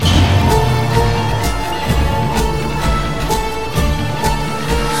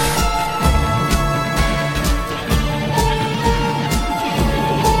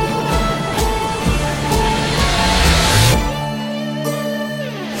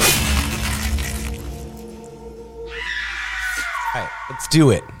All right, let's do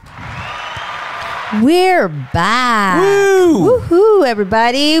it. We're back. Woo! Woohoo,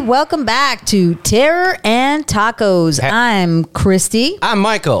 everybody. Welcome back to Terror and Tacos. I'm Christy. I'm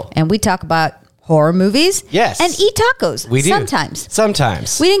Michael. And we talk about horror movies. Yes. And eat tacos. We do.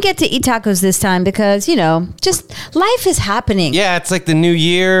 Sometimes. We didn't get to eat tacos this time because, just life is happening. Yeah, it's like the new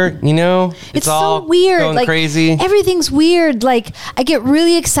year, It's all so weird. going like, crazy. Everything's weird. Like, I get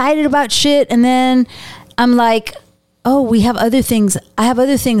really excited about shit and then I'm like, oh, we have other things. I have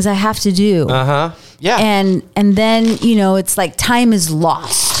other things I have to do. Yeah. And then, it's like time is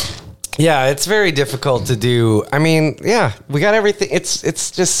lost. Yeah, it's very difficult to do. I mean, yeah, we got everything. It's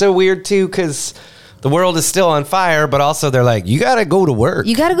just so weird too because the world is still on fire, but also they're like, you got to go to work.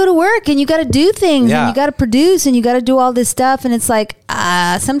 You got to go to work and you got to do things Yeah. and you got to produce and you got to do all this stuff. And it's like,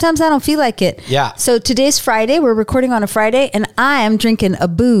 sometimes I don't feel like it. Yeah. So today's Friday. We're recording on a Friday and I am drinking a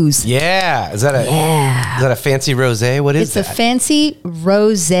booze. Yeah. Is that a fancy rosé? What is It's that? a fancy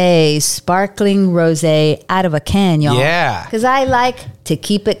rosé, sparkling rosé out of a can, y'all. Yeah. Because I like to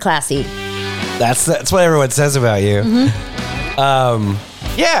keep it classy. That's what everyone says about you. Mm-hmm.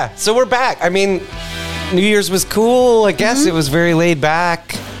 Yeah. So we're back. I mean, New Year's was cool. I guess it was very laid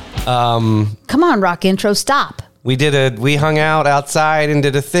back. Come on, rock intro, stop. We hung out outside and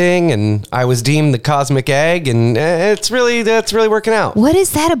did a thing, and I was deemed the cosmic egg, and that's really working out. What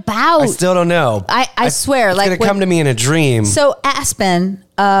is that about? I still don't know. I swear, it's like gonna come to me in a dream. So Aspen,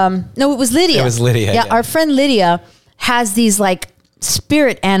 no, it was Lydia. It was Lydia, yeah. Our friend Lydia has these like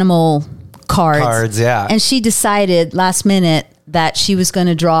spirit animal cards. Yeah. And she decided last minute that she was going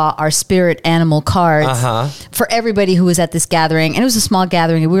to draw our spirit animal cards for everybody who was at this gathering. And it was a small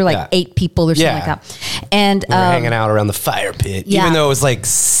gathering. We were like 8 people or something like that. And we were hanging out around the fire pit, even though it was like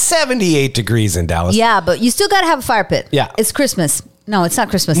 78 degrees in Dallas. Yeah, but you still got to have a fire pit. Yeah. It's Christmas. No, it's not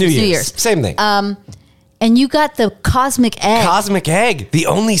Christmas. It's New Year's. Same thing. And you got the cosmic egg. Cosmic egg, the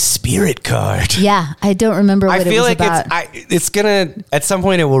only spirit card. Yeah, I don't remember what it was I feel like about. it's gonna, at some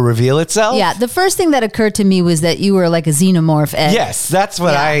point it will reveal itself. Yeah, the first thing that occurred to me was that you were like a xenomorph egg. Yes, that's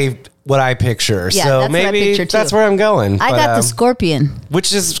what I picture. Yeah, so that's what I maybe picture too. that's where I'm going. I got the scorpion.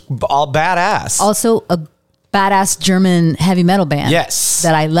 Which is all badass. Also a badass German heavy metal band. Yes.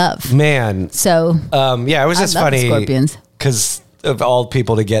 That I love. Man. So yeah, it was just I love the funny. Scorpions. Because of all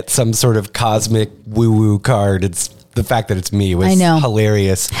people to get some sort of cosmic woo-woo card, it's the fact that it's me was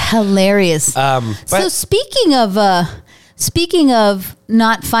hilarious. So speaking of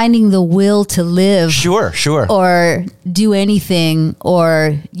not finding the will to live. Sure. Or do anything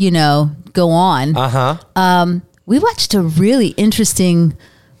or, go on. We watched a really interesting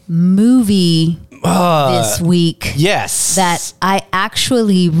movie this week. Yes. That I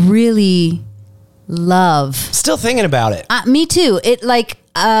actually really love. Still thinking about it. Me too. It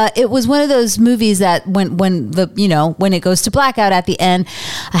was one of those movies that when it goes to blackout at the end,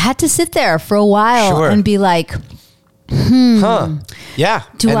 I had to sit there for a while and be like, Yeah.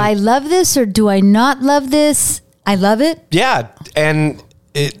 Do I love this or do I not love this? I love it. Yeah. And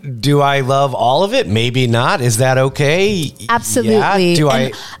do I love all of it? Maybe not. Is that okay? Absolutely. Yeah. Do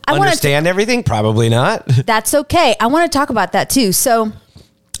And I understand everything? Probably not. That's okay. I want to talk about that too. So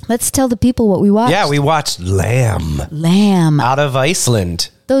let's tell the people what we watched. Yeah, we watched Lamb. Out of Iceland.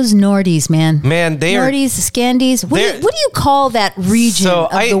 Those Nordies, man. Man, they are... Nordies, Scandies. What do you call that region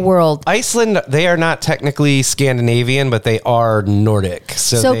of the world? Iceland, they are not technically Scandinavian, but they are Nordic.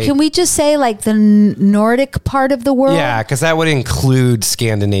 So can we just say like the Nordic part of the world? Yeah, because that would include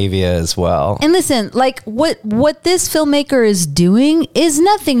Scandinavia as well. And listen, like what this filmmaker is doing is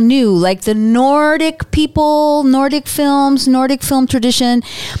nothing new. Like the Nordic people, Nordic films, Nordic film tradition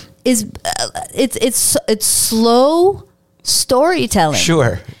is it's slow storytelling.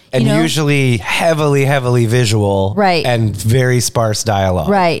 Sure. And usually heavily visual. Right. And very sparse dialogue.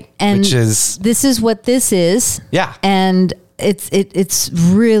 Right. And this is what this is. Yeah. And it's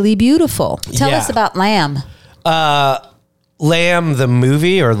really beautiful. Tell us about Lamb. Lamb the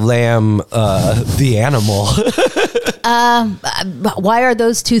movie or Lamb the animal? Why are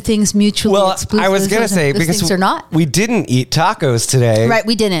those two things mutually exclusive? I was going to say, those because things are not? We didn't eat tacos today. Right,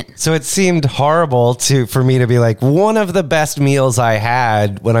 we didn't. So it seemed horrible for me to be like, one of the best meals I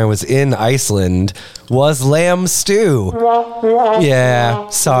had when I was in Iceland was lamb stew. Yeah,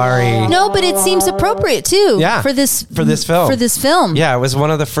 sorry. No, but it seems appropriate too. Yeah, for this film. Yeah, it was one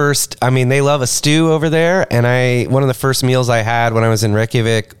of the first. I mean, they love a stew over there, and one of the first meals I had when I was in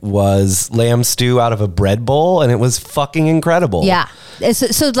Reykjavik was lamb stew out of a bread bowl, and it was fucking incredible. Yeah.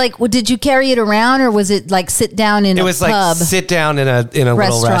 So like, did you carry it around, or was it like sit down in a pub? It was like sit down in a little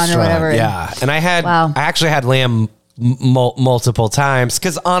restaurant or whatever. Yeah, and I actually had lamb multiple times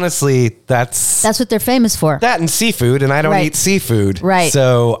because honestly, that's what they're famous for. That and seafood, and I don't eat seafood. Right.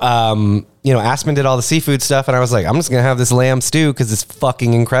 So, Aspen did all the seafood stuff, and I was like, I'm just going to have this lamb stew because it's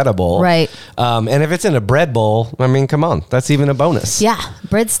fucking incredible. Right. And if it's in a bread bowl, I mean, come on. That's even a bonus. Yeah.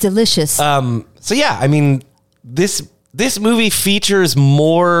 Bread's delicious. So, yeah, I mean, this movie features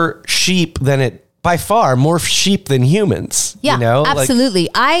more sheep than it, by far, more sheep than humans. Yeah, you know? absolutely.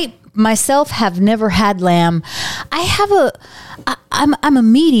 I myself have never had lamb. I'm a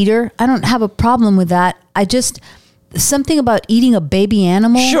meat eater. I don't have a problem with that. Something about eating a baby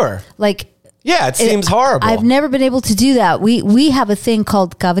animal. Sure. Yeah, it seems horrible. I've never been able to do that. We have a thing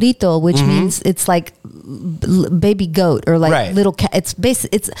called cabrito, which means it's like baby goat or like little cat.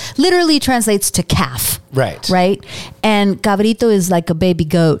 It's literally translates to calf. Right. And cabrito is like a baby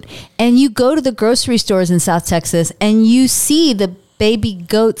goat. And you go to the grocery stores in South Texas and you see the baby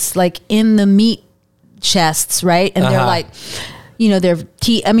goats like in the meat chests, right? And they're like, their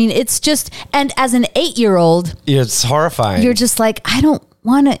teeth. I mean, it's just, and as an 8-year-old, it's horrifying. You're just like, I don't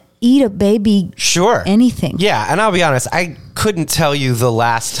want to eat a baby anything. Yeah, and I'll be honest, I couldn't tell you the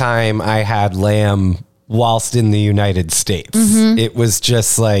last time I had lamb whilst in the United States. It was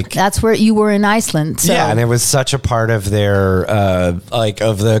just like, that's where you were in Iceland. So. Yeah, and it was such a part of their of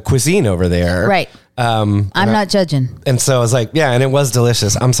the cuisine over there. Right. I'm not judging. And so I was like, yeah, and it was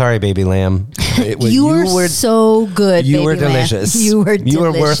delicious. I'm sorry, baby lamb. You were so good. You were delicious. You were delicious. You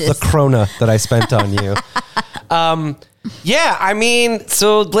were worth the krona that I spent on you. Yeah, I mean,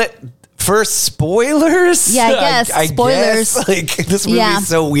 so first spoilers. Yeah, I guess spoilers. This movie is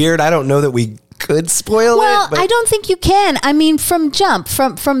so weird. I don't know that we could spoil it. Well, I don't think you can. I mean, from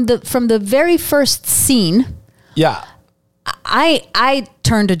the very first scene. Yeah. I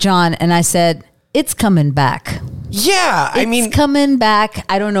turned to John and I said, "It's coming back." Yeah, it's coming back.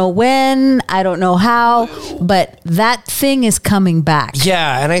 I don't know when, I don't know how, but that thing is coming back.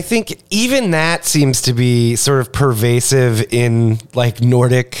 Yeah, and I think even that seems to be sort of pervasive in like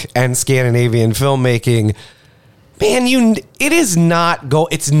Nordic and Scandinavian filmmaking. Man, it is not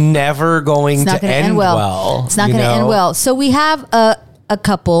it's never going to end well. It's not going to end well. So we have a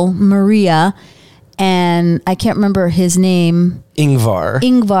couple, Maria, and I can't remember his name.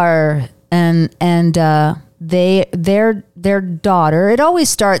 Ingvar, and their daughter. It always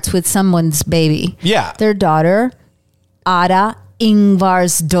starts with someone's baby. Yeah. Their daughter, Ada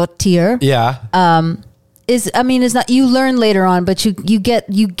Ingvarsdottir. Yeah. Is not, you learn later on, but you get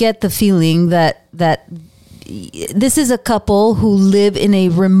the feeling that this is a couple who live in a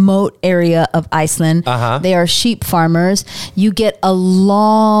remote area of Iceland. They are sheep farmers. You get a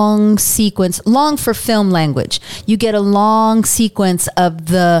long sequence, long for film language. You get a long sequence of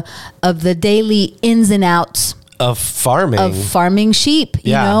the daily ins and outs of farming sheep,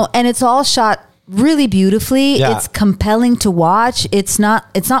 you know, and it's all shot really beautifully. Yeah. It's compelling to watch. It's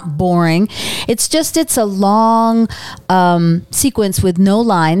not boring. It's a long sequence with no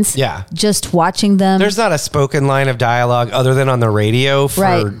lines. Yeah. Just watching them. There's not a spoken line of dialogue other than on the radio for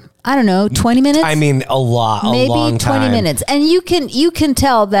I don't know, 20 minutes? I mean, a long time. 20 minutes. And you can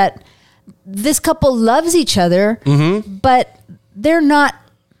tell that this couple loves each other, but they're not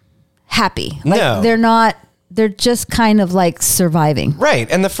happy. They're just kind of like surviving.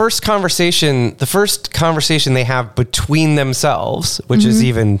 Right. And the first conversation they have between themselves, which is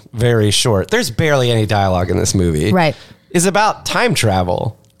even very short. There's barely any dialogue in this movie. Right. Is about time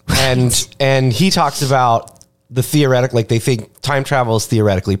travel. And he talks about the theoretic, like they think time travel is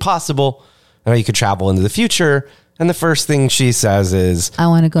theoretically possible. And you could travel into the future. And the first thing she says is, I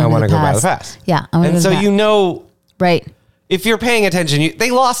want to go by the past. Yeah. And so you know. Right. If you're paying attention,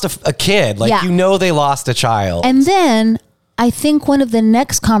 they lost a kid. They lost a child. And then I think one of the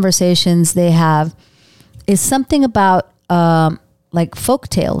next conversations they have is something about like folk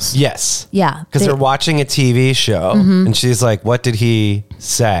tales. Yes. Yeah. Because they're watching a TV show and she's like, what did he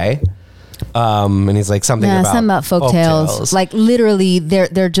say? And he's like, something about folk tales. Like literally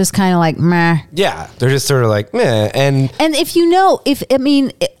they're just kind of like, meh. Yeah. They're just sort of like, meh. And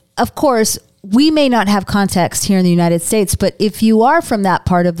of course, we may not have context here in the United States, but if you are from that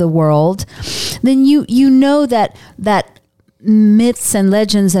part of the world, then you know that myths and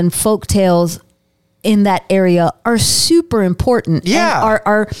legends and folk tales in that area are super important. Yeah. And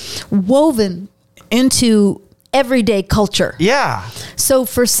are woven into everyday culture. Yeah. So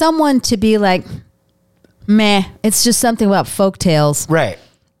for someone to be like, meh, it's just something about folk tales. Right.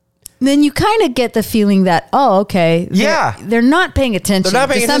 Then you kind of get the feeling that, oh, okay. They're not paying attention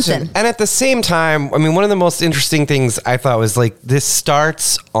to something. And at the same time, I mean, one of the most interesting things I thought was like, this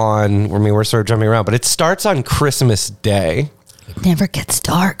starts on, we're sort of jumping around, but it starts on Christmas Day. It never gets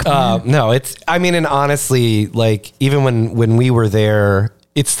dark. Man. No, I mean, and honestly, like even when we were there,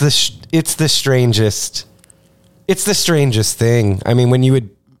 it's the strangest thing. I mean, when you would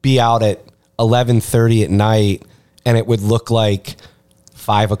be out at 11:30 at night and it would look like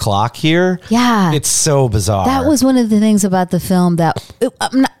 5 o'clock here. Yeah. It's so bizarre. That was one of the things about the film that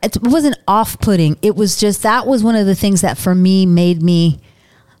it wasn't off-putting. It was just, that was one of the things that for me made me.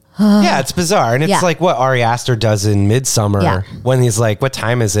 Yeah, it's bizarre. And it's Yeah. like what Ari Aster does in Midsummer Yeah. when he's like, what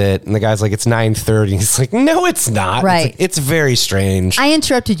time is it? And the guy's like, it's 9:30. He's like, no, it's not. Right. It's, like, it's very strange. I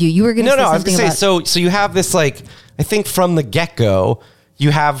interrupted you. You were going to say I was something gonna about. say, so you have this, like, I think from the get-go, you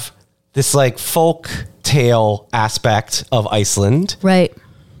have this like folk tale aspect of Iceland, Right.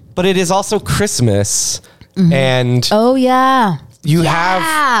 but it is also Christmas. And Oh, yeah. you Yeah.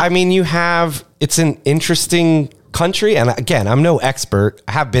 have, it's an interesting country. And again, I'm no expert.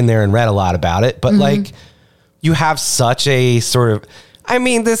 I have been there and read a lot about it, but like you have such a sort of, I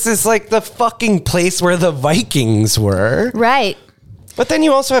mean, this is like the fucking place where the Vikings were. Right. But then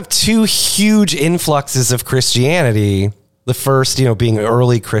you also have two huge influxes of Christianity. The first, being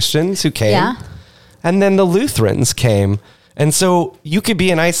early Christians who came. Yeah. And then the Lutherans came. And so you could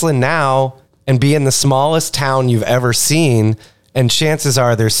be in Iceland now and be in the smallest town you've ever seen. And chances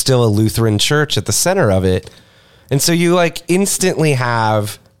are there's still a Lutheran church at the center of it. And so you like instantly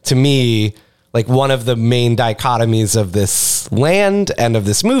have, to me, like one of the main dichotomies of this land and of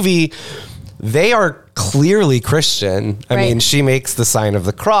this movie. They are clearly Christian. I Right. mean, she makes the sign of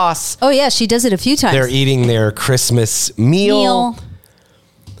the cross. Oh, yeah. She does it a few times. They're eating their Christmas meal.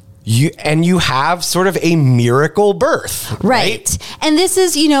 You have sort of a miracle birth. Right. And this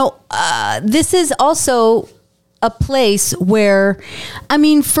is, this is also a place where, I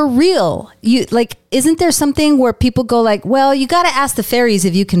mean, for real, isn't there something where people go like, well, you got to ask the fairies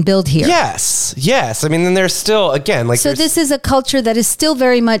if you can build here. Yes. I mean, then there's still, again, like, So this is a culture that is still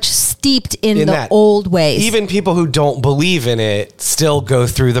very much steeped in the that. old ways. Even people who don't believe in it still go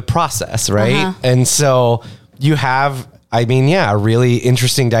through the process, right? Uh-huh. And so you have, I mean, a really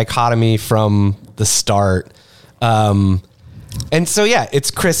interesting dichotomy from the start. And so,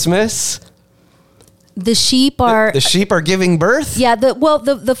 it's Christmas. the sheep are The sheep are giving birth. Yeah,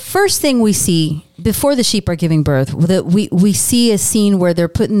 the first thing we see before the sheep are giving birth, we see a scene where they're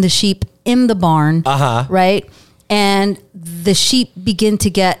putting the sheep in the barn, right? And the sheep begin to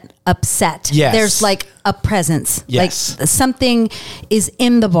get upset. Yes. There's like a presence. Yes. Like something is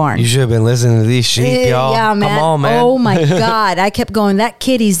in the barn. You should have been listening to these sheep, y'all. Yeah, man. Come on, man. Oh my God. I kept going, that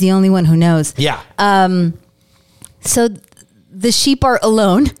kitty's the only one who knows. Yeah. So the sheep are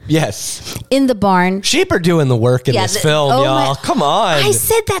alone Yes. in the barn. Sheep are doing the work in this film, oh y'all. my- Come on. I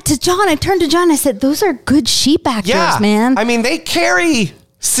said that to John. I turned to John. I said, those are good sheep actors, man. I mean, they carry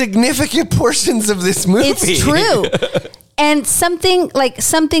significant portions of this movie. It's true. And something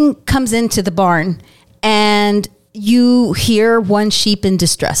comes into the barn and you hear one sheep in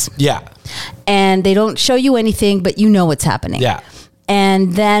distress. Yeah. And they don't show you anything, but you know what's happening. Yeah.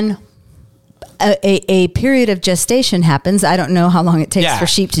 And then a period of gestation happens. I don't know how long it takes Yeah. for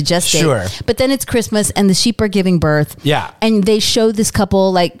sheep to gestate. Sure. But then it's Christmas and the sheep are giving birth. Yeah. And they show this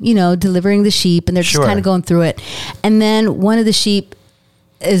couple delivering the sheep and they're just Sure. kind of going through it. And then one of the sheep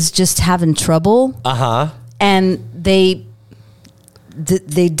is just having trouble. And they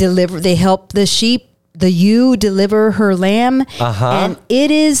help the sheep, the ewe deliver her lamb. And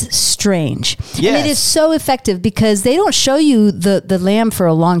it is strange. And Yes. it is so effective because they don't show you the lamb for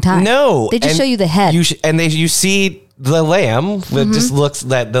a long time. No. They just and show you the head. You see the lamb that just looks,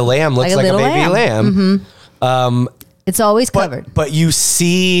 that the lamb looks Like a like a little baby lamb. It's always covered. But you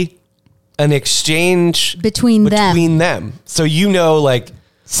see an exchange Between them. So like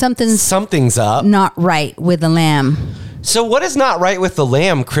something's up. not right with the lamb. So what is not right with the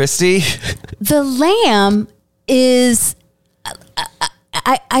lamb, Christy? The lamb is,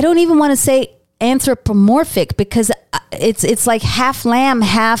 I don't even want to say anthropomorphic because it's like half lamb,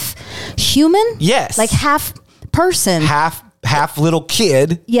 half human. Yes. Like half person. half little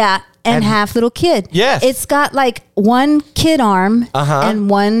kid. Yeah. And half little kid. Yes. It's got like one kid arm and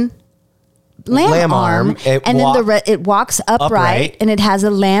one lamb arm. It And then it walks upright and it has a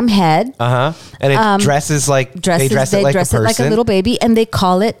lamb head. And it dresses like they dress it like a person. It like a little baby and they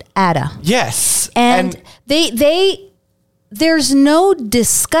call it Ada. Yes. And there's no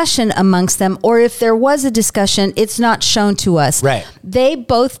discussion amongst them, or if there was a discussion, it's not shown to us. Right. They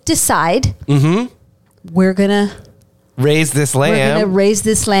both decide we're gonna raise this lamb. raise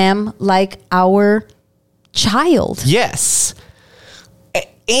this lamb like our child. Yes.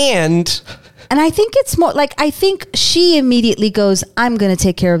 And I think it's more like, I think she immediately goes, I'm gonna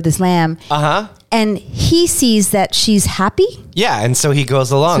take care of this lamb. and he sees that she's happy. Yeah, and so he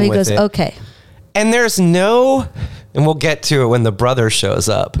goes along So he with goes, it. okay. And there's no, and we'll get to it when the brother shows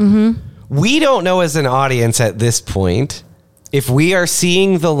up. We don't know as an audience at this point if we are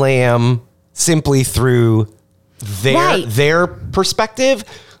seeing the lamb simply through their perspective,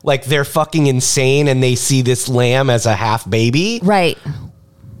 like they're fucking insane and they see this lamb as a half baby. Right.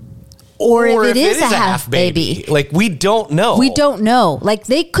 Or if it is a half baby. Like, we don't know. We don't know. Like,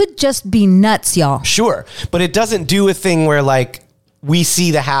 they could just be nuts, y'all. Sure. But it doesn't do a thing where, like, we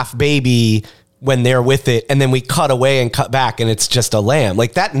see the half baby when they're with it and then we cut away and cut back and it's just a lamb.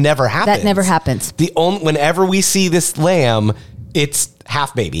 Like, that never happens. That never happens. Whenever we see this lamb, it's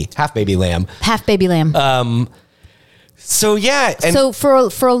half baby lamb. Half baby lamb. So, yeah. And So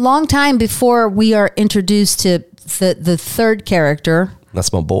for a long time before we are introduced to the third character,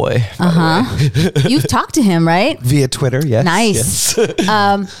 that's my boy. you've talked to him, right? Via Twitter, yes. Nice.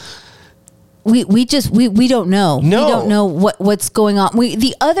 Yes. We don't know. No. We don't know what's going on.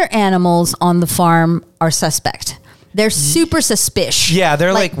 The other animals on the farm are suspect. They're super suspicious. Yeah,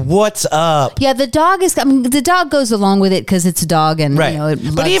 they're like, what's up? Yeah, the dog is. I mean, the dog goes along with it because it's a dog, and Right. you know.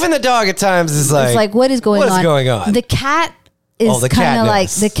 But even the dog at times is like, it's like, what is going on? What is going on? The cat is the kind cat of like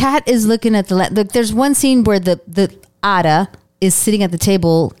knows. the cat is looking at the. Look, there's one scene where the Ada is sitting at the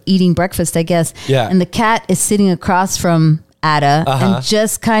table eating breakfast, I guess. Yeah. And the cat is sitting across from Ada and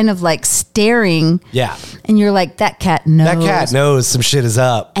just kind of like staring. Yeah. And you're like, that cat knows. That cat knows some shit is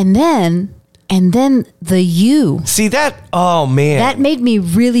up. And then the you. See that? Oh, man. That made me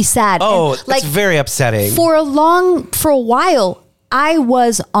really sad. Oh, And, it's very upsetting. For a while, I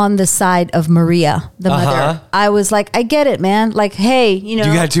was on the side of Maria, the mother. I was like, I get it, man. Like, hey, you know,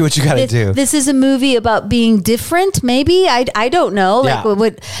 You gotta do what you gotta do. This is a movie about being different. Maybe I don't know. Like,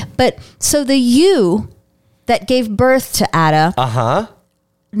 Yeah. but so the you that gave birth to Ada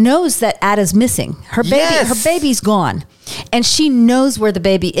knows that Ada's missing. Her baby's gone, and she knows where the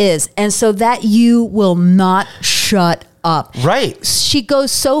baby is, and so that you will not shut up. Right. She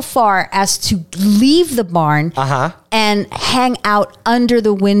goes so far as to leave the barn and hang out under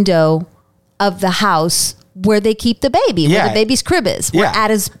the window of the house where they keep the baby, where the baby's crib is, where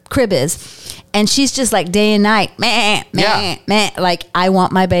Ada's crib is. And she's just like day and night, meh, meh, meh, like, I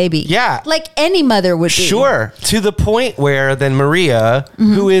want my baby. Yeah. Like any mother would be. Sure. To the point where then Maria,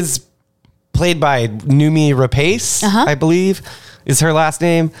 who is played by Noomi Rapace, I believe, is her last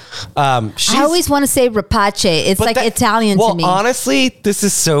name. I always want to say rapace. It's like Italian to me. Well, honestly, this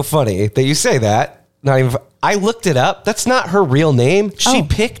is so funny that you say that. Not even. I looked it up. That's not her real name. She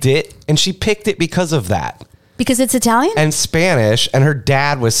picked it, and she picked it because of that. Because it's Italian? And Spanish, and her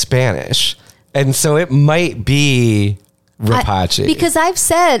dad was Spanish. And so it might be rapace. Because I've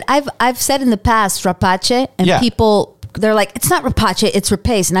said in the past rapace, and people, they're like, it's not rapace, it's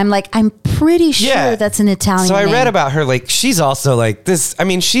rapace. And I'm like, I'm pretty sure that's an Italian So I name. read about her, like, she's also like this. I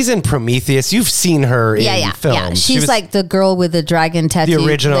mean, she's in Prometheus. You've seen her in films. Yeah. She She's was like the girl with the dragon tattoo. the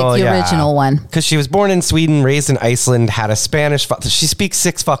original, like the original one. Because she was born in Sweden, raised in Iceland, had a Spanish. She speaks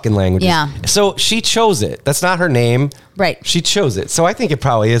 6 fucking languages. Yeah. So she chose it. That's not her name. Right. She chose it. So I think it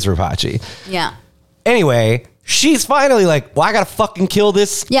probably is rapace. Yeah. Anyway, she's finally like, well, I gotta fucking kill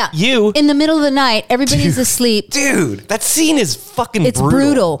this. Yeah. You. In the middle of the night, everybody's asleep. Dude, that scene is fucking It's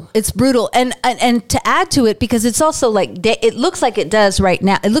brutal. It's brutal. And to add to it, because it's also like, it looks like it does right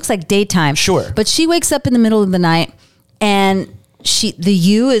now. It looks like daytime. Sure. But she wakes up in the middle of the night and the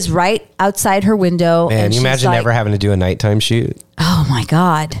U is right outside her window. Man, and you she's imagine like, never having to do a nighttime shoot. Oh my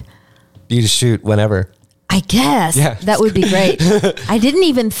God. You just shoot whenever. I guess that would be great. I didn't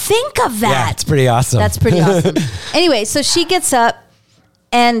even think of that. Yeah, it's pretty awesome. That's pretty awesome. Anyway, so she gets up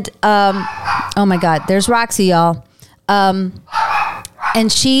and, oh my God, there's Roxy, y'all. And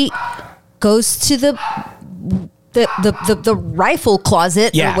she goes to the rifle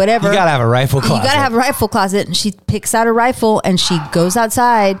closet or whatever. You gotta have a rifle closet. You gotta have a rifle closet. And she picks out a rifle and she goes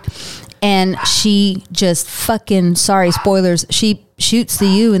outside and she just fucking, sorry, spoilers, she shoots the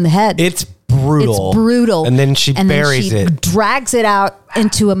U in the head. It's brutal. It's brutal. And then she buries it. Drags it out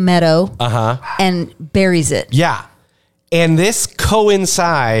into a meadow. And buries it. Yeah. And this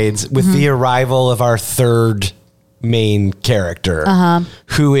coincides with the arrival of our third main character,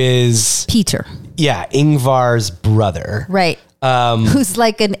 who is Peter. Yeah, Ingvar's brother. Right. Who's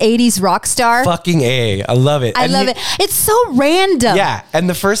like an 80s rock star. Fucking A. I love it. I love it. It's so random. Yeah. And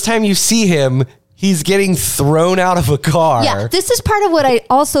the first time you see him, he's getting thrown out of a car. Yeah. This is part of what I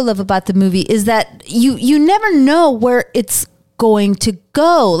also love about the movie is that you never know where it's going to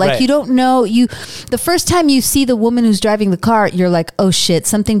go. Like, Right. you don't know. The first time you see the woman who's driving the car, you're like, oh shit,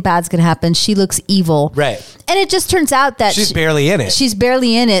 something bad's gonna happen. She looks evil. Right. And it just turns out that She's barely in it. She's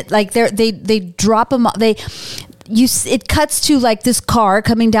barely in it. Like, they drop them. It cuts to like this car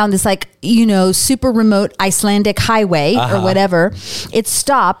coming down this like, super remote Icelandic highway or whatever. It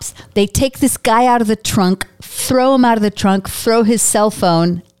stops. They take this guy out of the trunk, throw him out of the trunk, throw his cell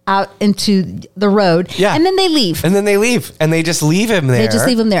phone out into the road. Yeah. And then they leave. And then they leave. And they just leave him there. They just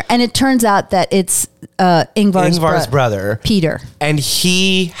leave him there. And it turns out that it's Ingvar's brother. Peter. And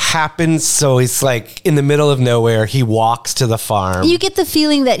he happens, so he's like in the middle of nowhere. He walks to the farm. You get the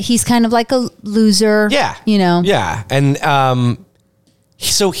feeling that he's kind of like a loser. Yeah. Yeah. And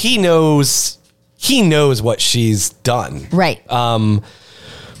so he knows what she's done. Right.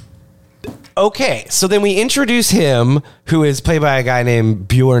 Okay, so then we introduce him, who is played by a guy named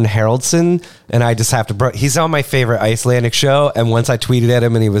Bjorn Haraldsson, and I just have to... he's on my favorite Icelandic show, and once I tweeted at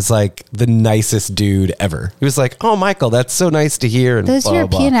him, and he was like the nicest dude ever. He was like, "Oh, Michael, that's so nice to hear." And those blah, blah,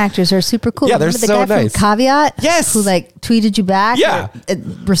 European blah. actors are super cool. Yeah, Remember they're the so guy nice. from Caveat? Yes. Who like tweeted you back? Yeah. Or,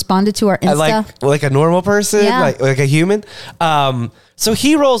 responded to our Insta? Like a normal person, Yeah. like a human. So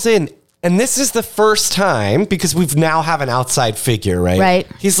he rolls in, and this is the first time, because we've now have an outside figure, right? Right.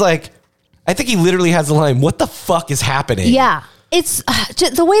 He's like... I think he literally has the line, "What the fuck is happening?" Yeah. It's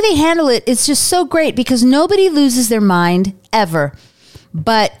just, the way they handle it is just so great because nobody loses their mind ever.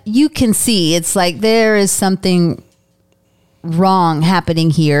 But you can see it's like there is something wrong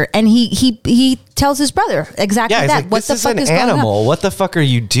happening here. And he tells his brother exactly Yeah, he's that. like, What this the is fuck an is going on? animal. What the fuck are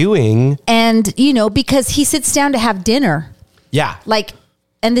you doing? And, because he sits down to have dinner. Yeah. Like,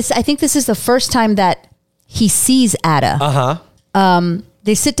 and I think this is the first time that he sees Ada. Uh-huh.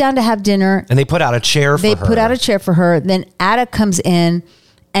 They sit down to have dinner. And they put out a chair for her. They put out a chair for her. Then Ada comes in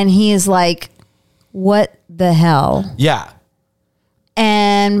and he is like, what the hell? Yeah.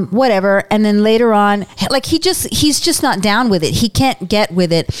 And whatever. And then later on, like he's just not down with it. He can't get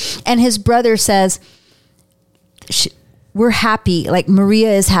with it. And his brother says, we're happy. Like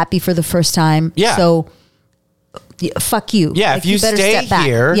Maria is happy for the first time. Yeah. So fuck you. Yeah, like, if you better stay step back.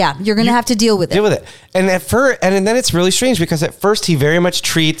 here, yeah, you're going to have to deal with it. Deal with it. And and then it's really strange because at first he very much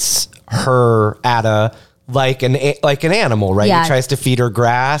treats her, Ada, like an animal, right? Yeah. He tries to feed her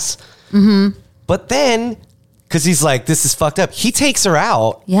grass. Mm-hmm. But then, because he's like, this is fucked up, he takes her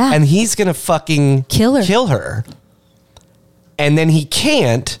out. Yeah. And he's going to fucking Kill her. And then he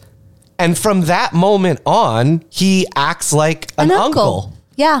can't. And from that moment on, he acts like an uncle.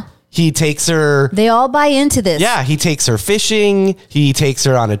 Yeah. He takes her. They all buy into this. Yeah, he takes her fishing. He takes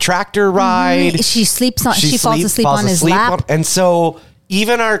her on a tractor ride. She sleeps on. She falls asleep on his lap. And so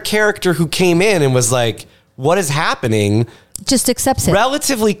even our character who came in and was like, "What is happening?" Just accepts it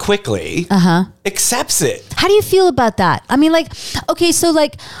relatively quickly. Accepts it. How do you feel about that? I mean, like, okay, so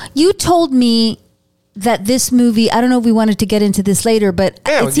like you told me that this movie, I don't know if we wanted to get into this later, but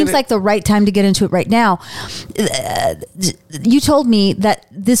it seems like the right time to get into it right now. You told me that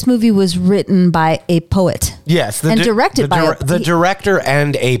this movie was written by a poet. Yes. And directed by the director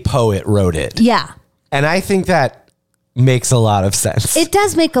and a poet wrote it. Yeah. And I think that makes a lot of sense. It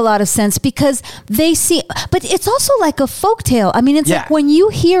does make a lot of sense because they see, but it's also like a folktale. I mean, it's like when you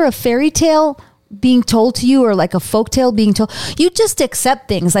hear a fairy tale being told to you or like a folktale being told, you just accept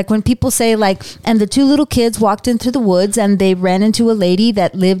things. Like when people say like, and the two little kids walked into the woods and they ran into a lady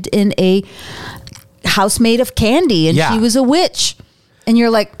that lived in a house made of candy and she was a witch. And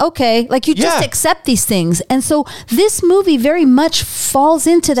you're like, okay, like you just accept these things. And so this movie very much falls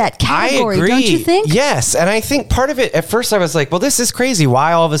into that category, I agree. don't you think? Yes. And I think part of it, at first I was like, well, this is crazy.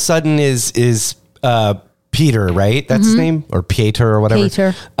 Why all of a sudden is Peter, right? That's his name? Or Pieter or whatever.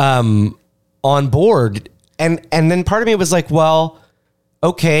 Peter. On board. And then part of me was like, well,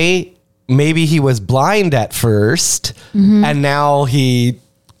 okay, maybe he was blind at first and now he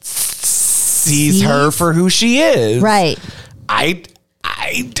sees her for who she is. Right.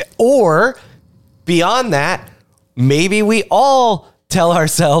 Or beyond that, maybe we all tell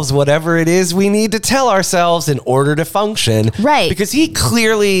ourselves whatever it is we need to tell ourselves in order to function. Right. Because he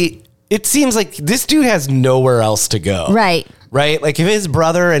clearly, it seems like this dude has nowhere else to go. Right. Right? Like if his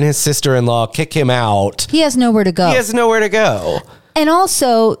brother and his sister-in-law kick him out, He has nowhere to go. he has nowhere to go. And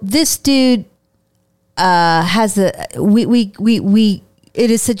also, this dude has it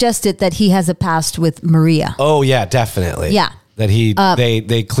is suggested that he has a past with Maria. Oh yeah, definitely. Yeah. That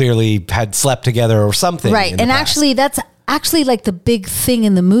they clearly had slept together or something. Right. And actually that's actually like the big thing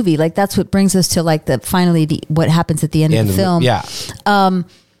in the movie. Like that's what brings us to like what happens at the end of the film. Yeah.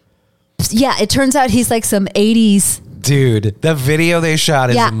 Yeah, it turns out he's like some 80s. Dude, the video they shot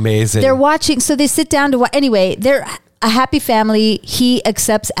is amazing. They're watching, so they sit down to watch. Anyway, a happy family. He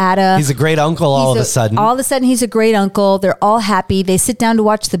accepts Ada. He's a great uncle all of a sudden. All of a sudden, he's a great uncle. They're all happy. They sit down to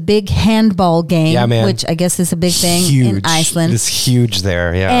watch the big handball game, Yeah, man. which I guess is a big thing in Iceland. It's huge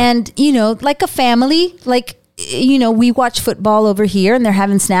there, yeah. And, you know, like a family, like, you know, we watch football over here and they're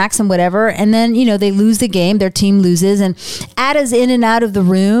having snacks and whatever. And then, you know, they lose the game. Their team loses. And Ada's in and out of the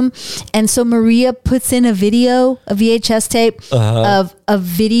room. And so Maria puts in a VHS tape of a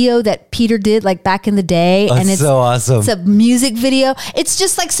video that Peter did like back in the day. That's and it's so awesome. It's a music video. It's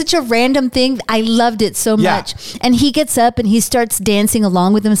just like such a random thing. I loved it so much. And he gets up and he starts dancing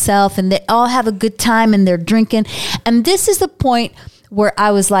along with himself. And they all have a good time and they're drinking. And this is the point where I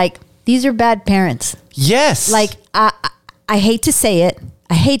was like, these are bad parents. Yes. Like, I hate to say it.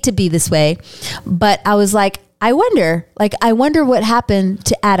 I hate to be this way. But I was like, I wonder what happened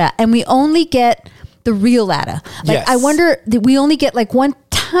to Ada. And we only get the real Ada. Like, Yes. I wonder that we only get like one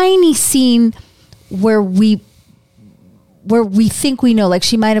tiny scene where we think we know, like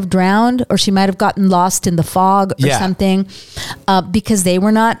she might have drowned or she might have gotten lost in the fog or something because they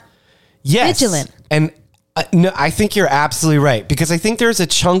were not vigilant. And no, I think you're absolutely right, because I think there's a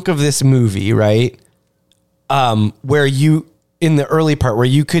chunk of this movie, right, where you, in the early part, where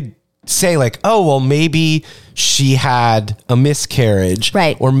you could say like, oh, well, maybe she had a miscarriage,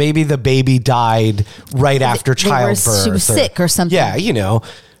 right, or maybe the baby died right after childbirth. She was sick or something. Yeah, you know.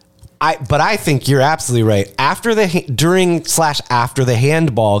 But I think you're absolutely right. After the after the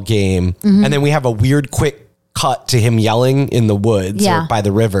handball game, and then we have a weird quick cut to him yelling in the woods or by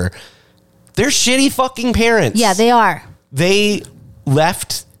the river. They're shitty fucking parents. Yeah, they are. They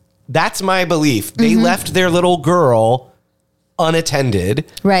left. That's my belief. They left their little girl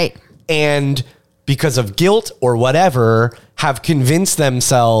unattended. Right. And because of guilt or whatever, have convinced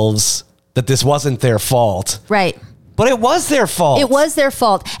themselves that this wasn't their fault. Right. But it was their fault. It was their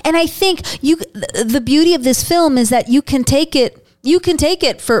fault. And I think the beauty of this film is that you can take it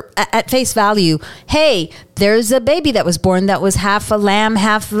for at face value. Hey, there's a baby that was born that was half a lamb,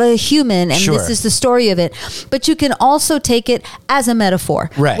 half a human, and this is the story of it. But you can also take it as a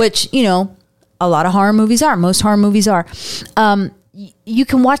metaphor, right? Which, you know, a lot of horror movies are. Most horror movies are. You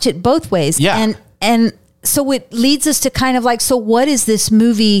can watch it both ways. Yeah. And so it leads us to kind of like, so what is this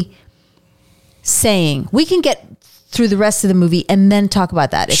movie saying? We can get through the rest of the movie and then talk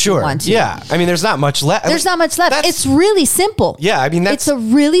about that if you want to. Yeah. I mean, there's not much left. There's not much left. It's really simple. Yeah. I mean, it's a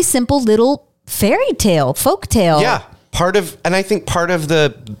really simple little fairy tale, folk tale. Yeah. And I think part of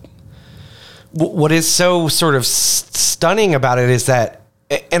what is so sort of stunning about it is that,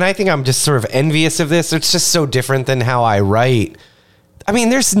 and I think I'm just sort of envious of this. It's just so different than how I write. I mean,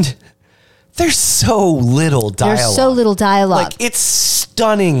 there's so little dialogue. There's so little dialogue. Like, it's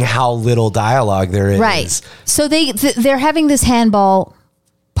stunning how little dialogue there is. Right. So they're having this handball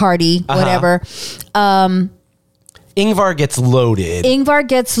party, whatever. Ingvar gets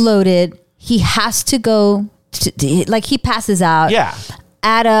loaded. He has to go like he passes out. Yeah.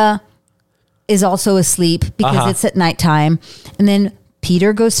 Ada is also asleep because it's at nighttime. And then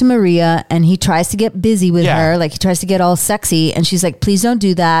Peter goes to Maria and he tries to get busy with her. Like he tries to get all sexy. And she's like, please don't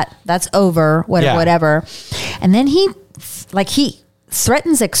do that. That's over. Whatever. And then he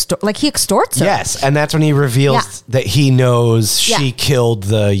threatens, he extorts her. Yes. And that's when he reveals that he knows she killed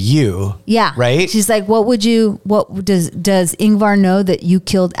the you. Yeah. Right? She's like, does Ingvar know that you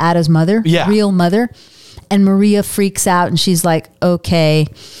killed Ada's mother? Yeah. Real mother? And Maria freaks out and she's like, okay.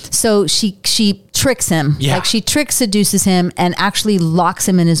 So she tricks him. Yeah. Like she seduces him and actually locks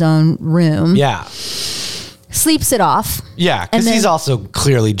him in his own room. Yeah. Sleeps it off. Yeah. Because he's also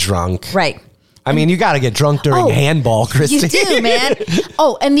clearly drunk. Right. I mean, you got to get drunk during handball, Christy. You do, man.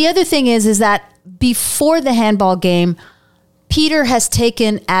 Oh, and the other thing is that before the handball game, Peter has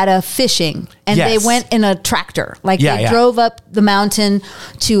taken Ada fishing and they went in a tractor. Like they drove up the mountain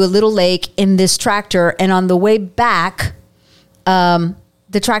to a little lake in this tractor. And on the way back, the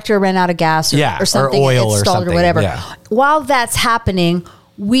tractor ran out of gas or something. Or oil it or stalled something. Or whatever. Yeah. While that's happening,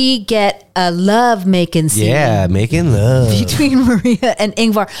 we get a love making scene. Yeah, making love. Between Maria and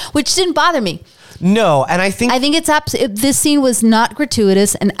Ingvar, which didn't bother me. No, and I think it's this scene was not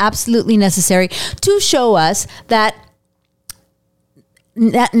gratuitous and absolutely necessary to show us that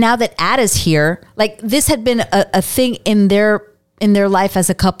now that Ada's here, like this had been a thing in their life as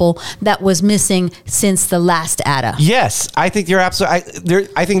a couple that was missing since the last Ada. Yes, I think you're absolutely.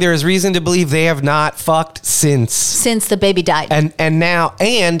 I think there is reason to believe they have not fucked since the baby died, and now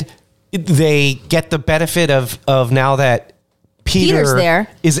they get the benefit of now that Peter's there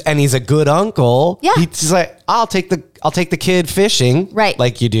and he's a good uncle. Yeah, he's like, I'll take the kid fishing, right,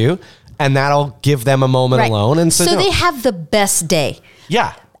 like you do, and that'll give them a moment alone, and so they have the best day.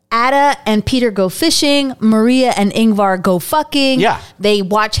 Yeah. Ada and Peter go fishing. Maria and Ingvar go fucking. Yeah. They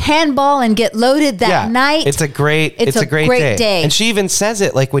watch handball and get loaded that night. It's a great day. And she even says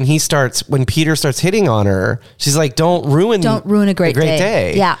it like when Peter starts hitting on her, she's like, don't ruin a great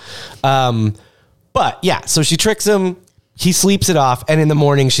day. Yeah. But yeah, so she tricks him. He sleeps it off. And in the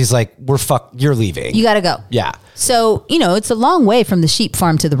morning, she's like, you're leaving. You got to go. Yeah. So, it's a long way from the sheep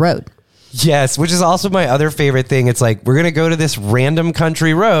farm to the road. Yes, which is also my other favorite thing. It's like, we're going to go to this random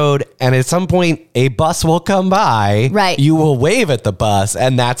country road, and at some point, a bus will come by. Right. You will wave at the bus,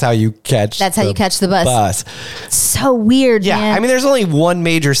 and that's how you catch the bus. So weird, yeah, man. I mean, there's only one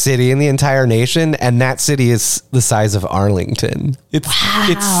major city in the entire nation, and that city is the size of Arlington.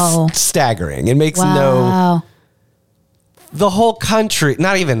 It's staggering. It makes the whole country,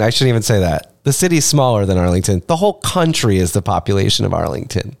 I shouldn't even say that. The city's smaller than Arlington. The whole country is the population of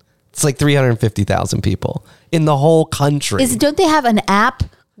Arlington. It's like 350,000 people in the whole country. Don't they have an app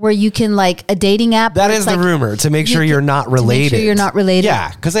where you can, like, a dating app? That is the rumor, to make sure you're not related. To make sure you're not related. Yeah,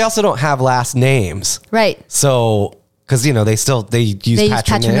 because they also don't have last names. Right. So, because, they use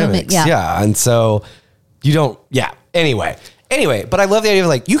patronymics. Yeah. And so you don't, Anyway, but I love the idea of,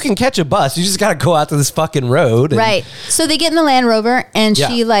 like, you can catch a bus. You just got to go out to this fucking road. Right. So they get in the Land Rover and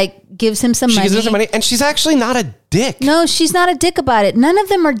she, like, gives him some money. She gives him some money. And she's actually not a dick. No, she's not a dick about it. None of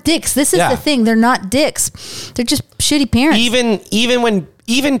them are dicks. This is the thing. They're not dicks. They're just shitty parents.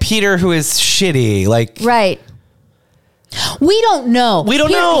 Even Peter, who is shitty, like. Right. We don't know.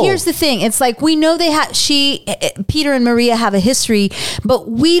 know. Here's the thing. It's like, we know Peter and Maria have a history, but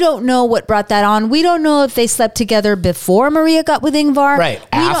we don't know what brought that on. We don't know if they slept together before Maria got with Ingvar. Right.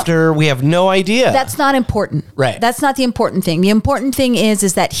 After, we have no idea. That's not important. Right. That's not the important thing. The important thing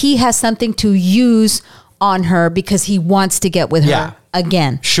is that he has something to use on her because he wants to get with her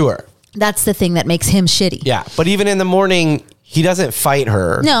again. Sure. That's the thing that makes him shitty. Yeah. But even in the morning, he doesn't fight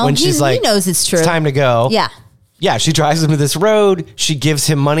her. No, when she's like, he knows it's true. It's time to go. Yeah. Yeah, she drives him to this road. She gives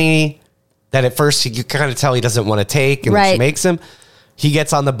him money that at first you kind of tell he doesn't want to take, and she makes him. He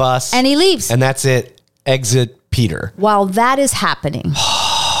gets on the bus. And he leaves. And that's it. Exit Peter. While that is happening.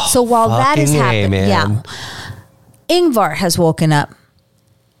 So while that is happening, Ingvar has woken up.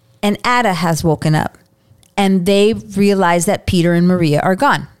 And Ada has woken up. And they realize that Peter and Maria are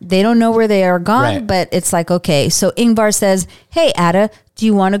gone. They don't know where they are gone, but it's like, okay. So Ingvar says, hey, Ada, do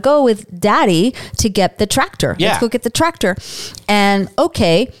you want to go with Daddy to get the tractor? Yeah. Let's go get the tractor. And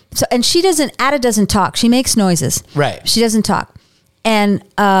okay. So, and Ada doesn't talk. She makes noises. Right. She doesn't talk. And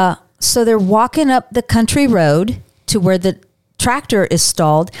so they're walking up the country road to where the tractor is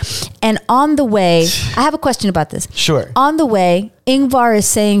stalled. And on the way, I have a question about this. Sure. On the way, Ingvar is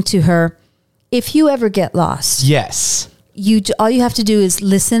saying to her, if you ever get lost, all you have to do is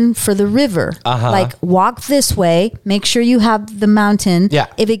listen for the river. Like, walk this way, make sure you have the mountain. Yeah.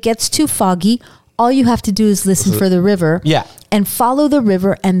 If it gets too foggy, all you have to do is listen for the river. Yeah. And follow the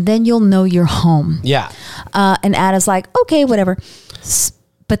river, and then you'll know you're home. Yeah. And Ada's like, okay, whatever.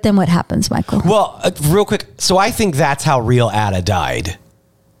 But then what happens, Michael? Well, real quick. So I think that's how real Ada died.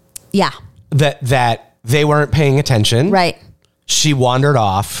 Yeah. That they weren't paying attention. Right. She wandered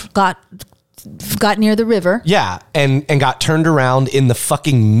off. Got near the river. Yeah, and got turned around in the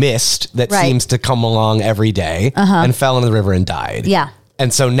fucking mist that seems to come along every day and fell into the river and died. Yeah.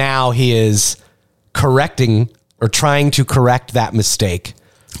 And so now he is correcting or trying to correct that mistake.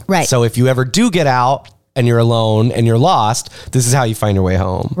 Right. So if you ever do get out and you're alone and you're lost, this is how you find your way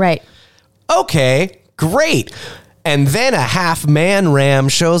home. Right. Okay, great. And then a half-man ram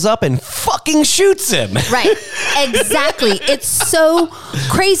shows up and fucking shoots him. Right. Exactly. It's so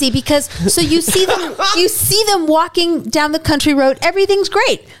crazy because so you see them walking down the country road. Everything's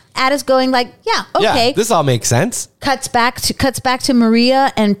great. Ada's going like, yeah, okay. Yeah, this all makes sense. Cuts back to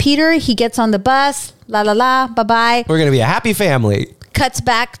Maria and Peter. He gets on the bus. La la la. Bye bye. We're gonna be a happy family. Cuts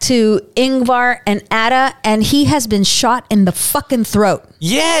back to Ingvar and Ada, and he has been shot in the fucking throat.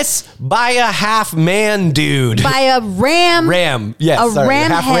 Yes, by a half-man dude. By a ram. Ram, yes.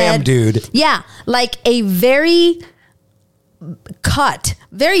 Half-ram dude. Yeah, like a very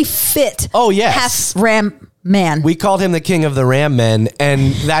very fit half-ram man. We called him the king of the ram men,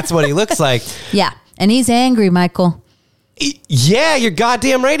 and that's what he looks like. Yeah, and he's angry, Michael. Yeah, you're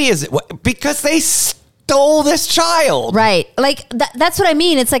goddamn right he is. Because they stole this child. Right. Like, that's what I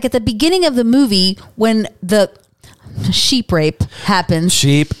mean. It's like at the beginning of the movie when the sheep rape happens.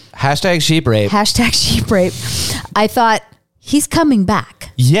 Hashtag sheep rape. Hashtag sheep rape. I thought, he's coming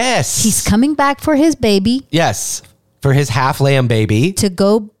back. Yes. He's coming back for his baby. Yes. for his half lamb baby. To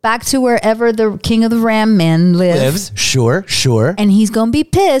go back to wherever the king of the ram man lives. Sure. And he's going to be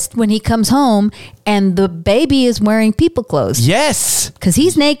pissed when he comes home and the baby is wearing people clothes. Yes. Because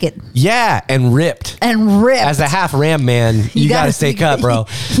he's naked. Yeah, and ripped. As a half ram man, you got to stay cut, bro.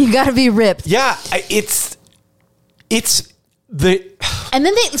 You got to be ripped. Yeah, it's the... And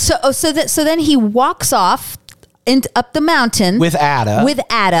then so then he walks off up the mountain. With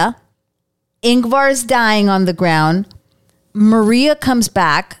Ada. Ingvar's dying on the ground. Maria comes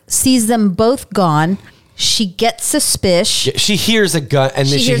back, sees them both gone. She gets suspicious. Yeah, she hears a gun, and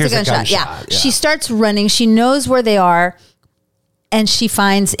then she hears a gunshot. Yeah. She starts running. She knows where they are, and she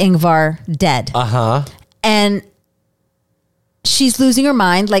finds Ingvar dead. And she's losing her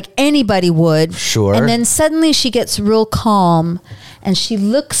mind, like anybody would. Sure. And then suddenly she gets real calm, and she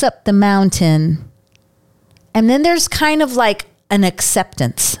looks up the mountain, and then there's kind of like an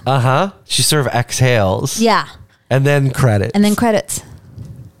acceptance. She sort of exhales. Yeah. And then credits.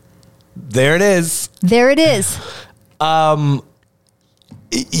 There it is.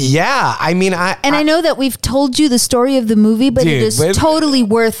 Yeah, I mean, I know that we've told you the story of the movie, but it is totally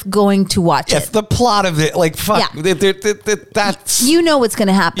worth going to watch it. The plot of it, like, fuck, that's... You know what's going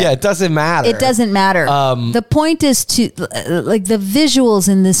to happen. Yeah, it doesn't matter. The point is to, like, the visuals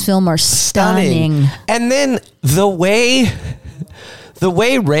in this film are stunning. And then the way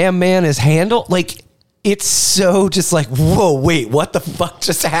Ram Man is handled, like, it's so just like, whoa, wait, what the fuck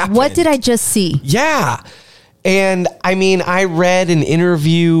just happened? What did I just see? Yeah. And I mean, I read an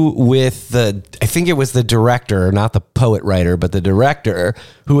interview with I think it was the director, not the poet writer, but the director,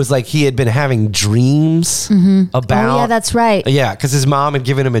 who was like, he had been having dreams about. Oh, yeah, that's right. Yeah, because his mom had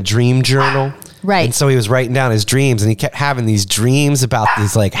given him a dream journal. Right. And so he was writing down his dreams, and he kept having these dreams about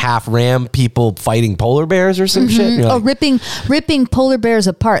these like half ram people fighting polar bears or some shit. Oh, like, ripping polar bears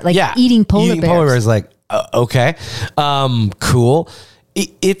apart, like eating polar bears. Like, okay, cool.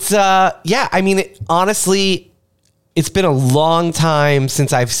 It's I mean, honestly, it's been a long time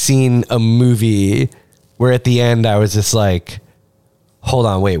since I've seen a movie where at the end I was just like, hold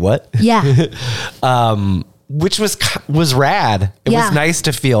on, wait, what? Yeah. Which was rad. It was nice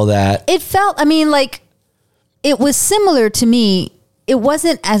to feel that. It felt, I mean, like, it was similar to me. It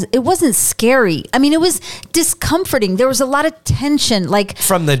wasn't scary. I mean, it was discomforting. There was a lot of tension, like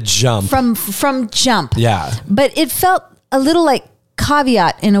from the jump. From jump. Yeah. But it felt a little like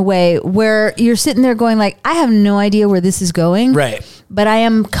Caveat in a way where you're sitting there going like, I have no idea where this is going. Right. But I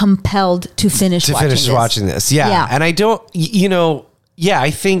am compelled to finish watching this. Yeah. And I don't, I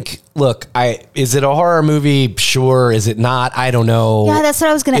think, look, is it a horror movie? Sure. Is it not? I don't know. Yeah, that's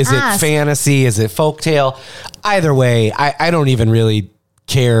what I was going to ask. Is it fantasy? Is it folktale? Either way, I don't even really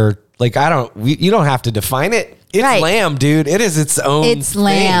care. Like, you don't have to define it. It's lamb, dude. It is its own thing.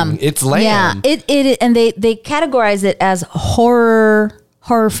 Lamb. It's lamb. Yeah. It and they categorize it as horror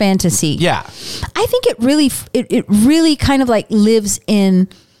fantasy. Yeah. I think it really kind of like lives in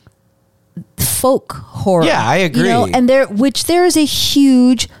folk horror. Yeah, I agree. And there is a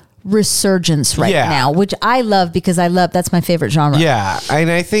huge resurgence right now, which I love because that's my favorite genre. Yeah. And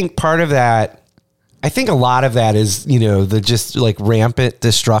I think a lot of that is, the just like rampant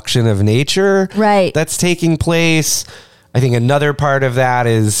destruction of nature. Right. That's taking place. I think another part of that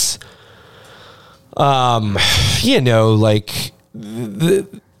is, like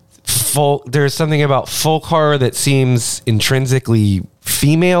there's something about folk horror that seems intrinsically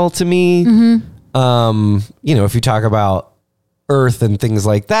female to me. If you talk about Earth and things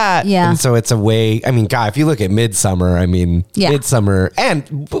like that. Yeah. And so it's a way, I mean, God, if you look at Midsummer, Midsummer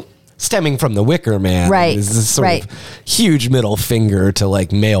and stemming from The Wicker Man, right? Is this sort of huge middle finger to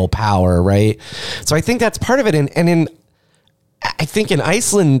like male power, right? So I think that's part of it. I think in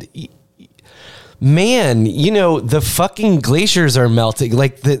Iceland, man, the fucking glaciers are melting.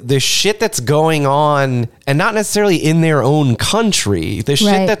 Like the shit that's going on, and not necessarily in their own country, the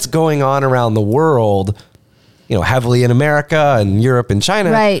shit that's going on around the world, heavily in America and Europe and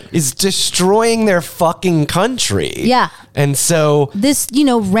China, is destroying their fucking country. Yeah. And so this,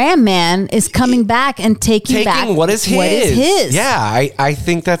 Ram Man is coming back and taking back what is his. Yeah, I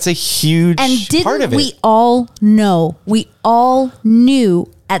think that's a huge part of it. We all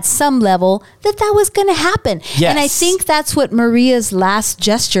knew at some level that was going to happen. Yes. And I think that's what Maria's last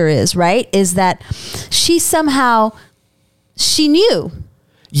gesture is, right? Is that she knew.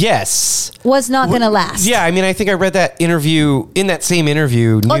 Yes. Was not going to last. Yeah, I mean, I think I read that interview, in that same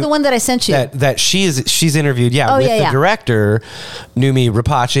interview. The one that I sent you. That she's interviewed, with the director, Numi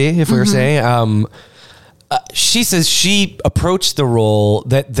Rapace, if we were saying. She says she approached the role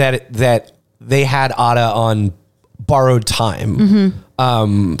that they had Ada on borrowed time.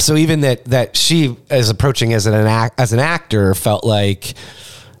 So even that she is approaching as an actor felt like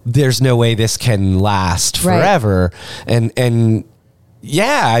there's no way this can last forever. And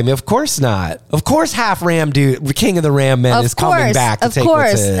yeah, I mean, of course not. Of course, half ram dude, King of the Ram Men is coming back to take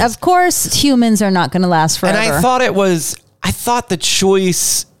what's his. Of course, humans are not going to last forever. And I thought the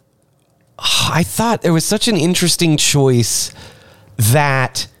choice, I thought there was such an interesting choice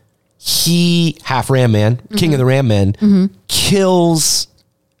that he, half Ram Man, King of the Ram Men, kills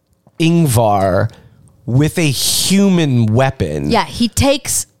Ingvar with a human weapon. Yeah, he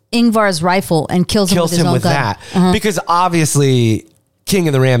takes Ingvar's rifle and kills him with his own gun. That. Because obviously King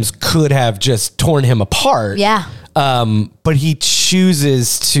of the Rams could have just torn him apart. Yeah. But he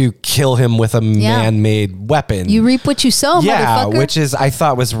chooses to kill him with a man-made weapon. You reap what you sow, motherfucker. Which I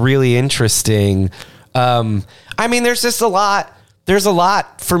thought was really interesting. I mean, there's just a lot. There's a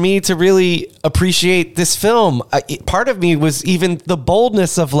lot for me to really appreciate this film. Part of me was even the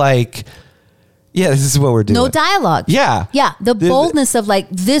boldness of like, yeah, this is what we're doing. No dialogue. Yeah. Yeah. The boldness of like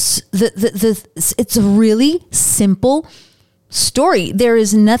this, it's a really simple story. There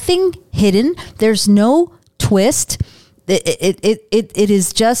is nothing hidden. There's no twist. It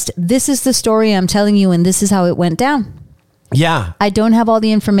is just, this is the story I'm telling you, and this is how it went down. Yeah. I don't have all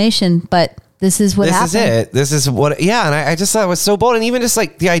the information, but this is what happened. This is it. This is what, yeah. And I just thought it was so bold. And even just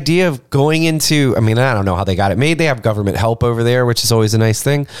like the idea of going into, I mean, I don't know how they got it made. They have government help over there, which is always a nice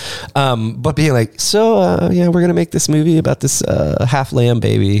thing. But being like, yeah, we're going to make this movie about this half lamb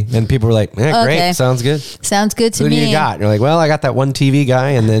baby. And people were like, yeah, great. Sounds good. Sounds good to me. Who do you got? And you're like, well, I got that one TV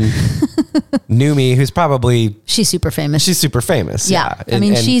guy. And then Numi, who's probably... She's super famous. She's super famous. Yeah. I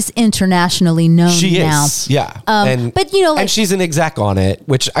mean, she's internationally known now. She is. Yeah. But you know, like, and she's an exec on it,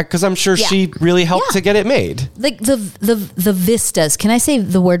 which, because I'm sure she really helped to get it made. Like the vistas. Can I say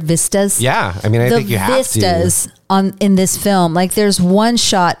the word vistas? Yeah. I mean, I think you have to. The vistas in this film, like there's one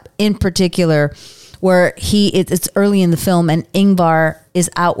shot in particular where it's early in the film and Ingvar is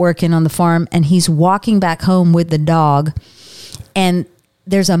out working on the farm and he's walking back home with the dog and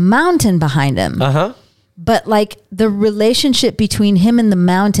there's a mountain behind him. Uh-huh. But like the relationship between him and the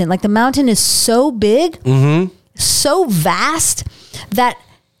mountain, like the mountain is so big, so vast that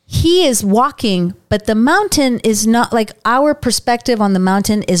he is walking, but the mountain is not, like, our perspective on the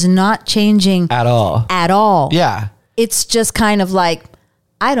mountain is not changing at all. Yeah. It's just kind of like,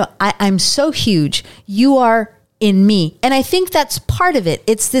 I'm so huge. You are in me. And I think that's part of it.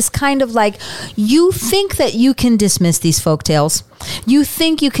 It's this kind of like, you think that you can dismiss these folktales. You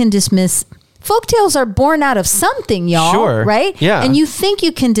think you can dismiss, folktales are born out of something, y'all. Sure. Right? Yeah. And you think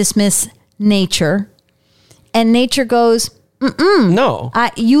you can dismiss nature, and nature goes, no,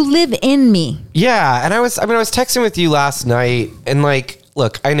 you live in me. Yeah. And I was texting with you last night and like,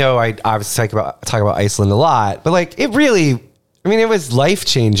 look, I know I obviously talk about Iceland a lot, but like it really, I mean, it was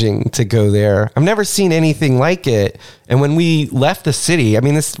life-changing to go there. I've never seen anything like it. And when we left the city, I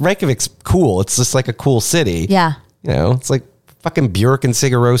mean, this Reykjavik's cool. It's just like a cool city. Yeah. You know, it's like fucking Björk and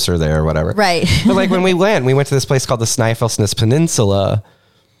Sigur Rós are there or whatever. Right. But like when we went to this place called the Snæfellsnes Peninsula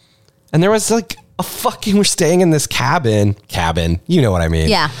and there was like we're staying in this cabin, you know what I mean?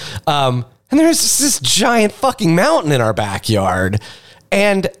 Yeah. And there's just this giant fucking mountain in our backyard.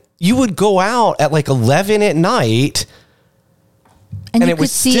 And you would go out at like 11 at night and it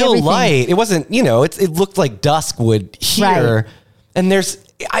was still everything. Light. It wasn't, you know, it looked like dusk would here. Right. And there's,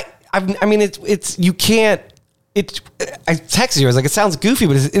 I mean, it's, you can't, I texted you, I was like, it sounds goofy,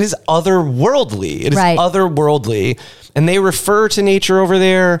 but it is otherworldly. It is otherworldly. And they refer to nature over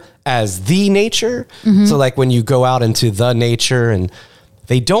there as the nature. Mm-hmm. So like when you go out into the nature and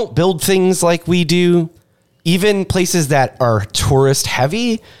they don't build things like we do, even places that are tourist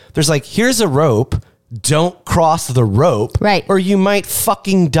heavy, there's like, here's a rope. Don't cross the rope, right? Or you might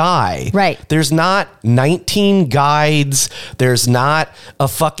fucking die, right? There's not 19 guides. There's not a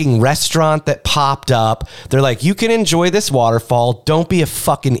fucking restaurant that popped up. They're like, you can enjoy this waterfall. Don't be a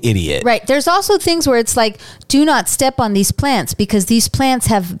fucking idiot, right? There's also things where it's like, do not step on these plants because these plants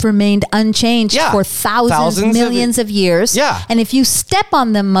have remained unchanged for thousands millions of years. Yeah, and if you step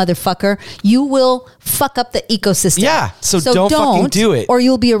on them, motherfucker, you will fuck up the ecosystem. Yeah, so don't fucking do it, or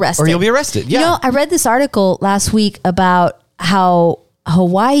you'll be arrested. Yeah, you know, I read this article last week about how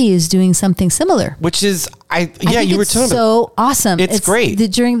Hawaii is doing something similar, which is you were talking so awesome. It's great.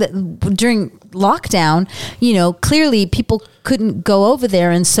 During lockdown, you know, clearly people couldn't go over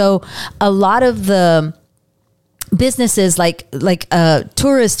there, and so a lot of the businesses, like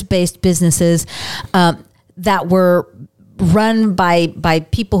tourist-based businesses, that were run by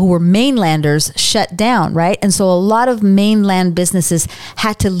people who were mainlanders shut down, right? And so a lot of mainland businesses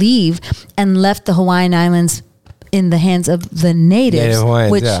had to leave and left the Hawaiian Islands in the hands of the natives, Native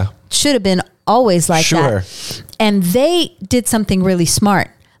Hawaiians, which yeah. should have been always like Sure. that. And they did something really smart.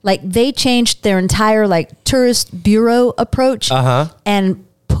 Like they changed their entire like tourist bureau approach and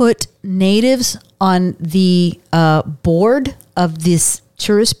put natives on the board of this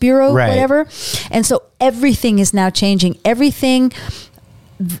tourist bureau, Right. whatever. And so everything is now changing. Everything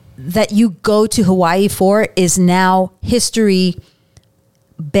that you go to Hawaii for is now history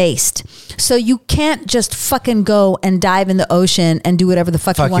based. So you can't just fucking go and dive in the ocean and do whatever the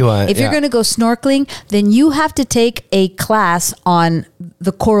fuck you want. If you're yeah. going to go snorkeling, then you have to take a class on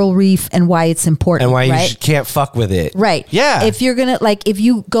the coral reef and why it's important. And why right? you can't fuck with it. Right. Yeah. If you're going to like, if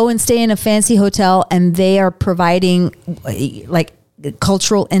you go and stay in a fancy hotel and they are providing like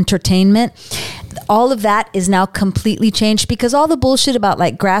cultural entertainment, all of that is now completely changed because all the bullshit about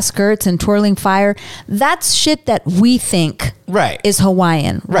like grass skirts and twirling fire, that's shit that we think Right. is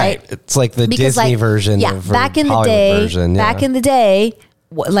Hawaiian, right? It's like the Because, Disney like, version yeah, of back in the Hollywood day, version. Yeah. back in the day,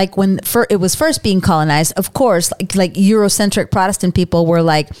 like when it was first being colonized, of course, like Eurocentric Protestant people were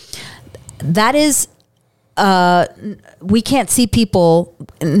like, that is, we can't see people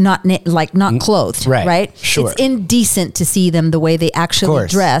not clothed, right? Sure. It's indecent to see them the way they actually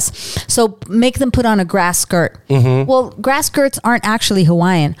course. dress. So make them put on a grass skirt. Mm-hmm. Well, grass skirts aren't actually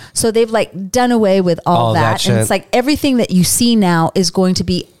Hawaiian. So they've like done away with all that that. And shit. it's like everything that you see now is going to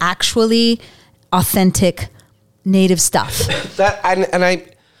be actually authentic native stuff.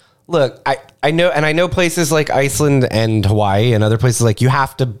 I know places like Iceland and Hawaii and other places like you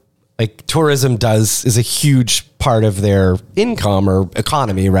have to like tourism is a huge part of their income or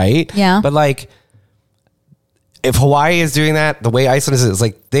economy, right? Yeah. But like if Hawaii is doing that, the way Iceland is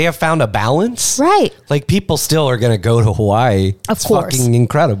like they have found a balance. Right. Like people still are going to go to Hawaii. Of it's course. fucking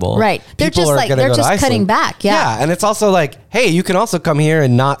incredible. Right. They're People just are like, gonna they're go to just cutting Iceland. back. Yeah. And it's also like, hey, you can also come here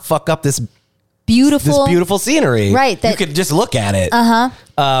and not fuck up this beautiful scenery. Right, you that- could just look at it.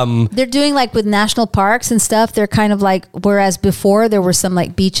 They're doing like with national parks and stuff. They're kind of like, whereas before there were some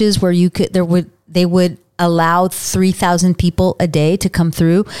like beaches where they would allow 3,000 people a day to come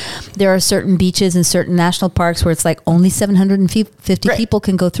through. There are certain beaches and certain national parks where it's like only 750 Right. people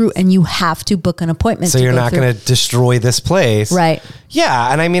can go through and you have to book an appointment. So you're not going to destroy this place. Right.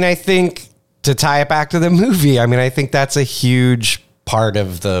 Yeah. And I mean, I think to tie it back to the movie, I mean, I think that's a huge part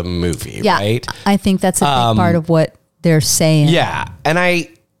of the movie, Yeah. right? I think that's a big part of what they're saying. Yeah. And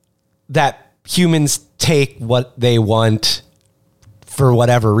that humans take what they want for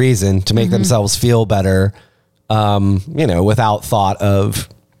whatever reason to make Mm-hmm. themselves feel better, without thought of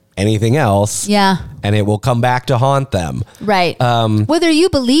anything else. Yeah. And it will come back to haunt them. Right. Whether you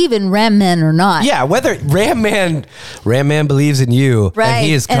believe in Ram Men or not. Yeah, whether Ram Man believes in you, Right. and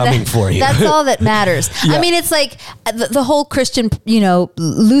he is And coming for you. That's all that matters. Yeah. I mean, it's like the whole Christian,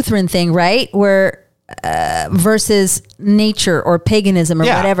 Lutheran thing, right? Where versus nature or paganism or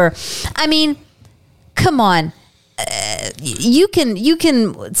Yeah. whatever. I mean, come on. You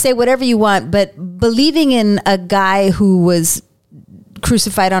can say whatever you want, but believing in a guy who was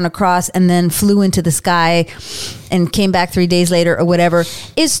crucified on a cross and then flew into the sky and came back 3 days later or whatever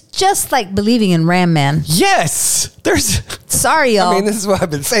is just like believing in Ram Man. Yes, Sorry, y'all. I mean, this is what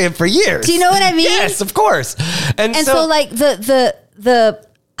I've been saying for years. Do you know what I mean? Yes, of course. And so like the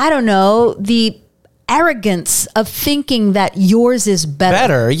I don't know, the arrogance of thinking that yours is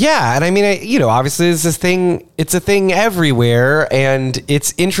better. Yeah. And I mean, obviously it's a thing everywhere, and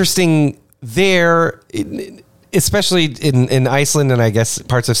it's interesting there, especially in Iceland and I guess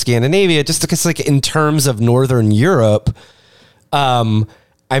parts of Scandinavia, just because like in terms of Northern Europe, I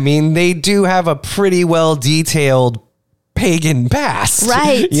mean, they do have a pretty well detailed pagan past,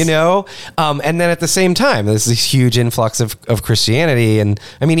 Right. And then at the same time, there's this huge influx of Christianity. And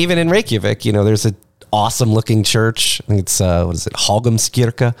I mean, even in Reykjavik, there's a awesome looking church. I think it's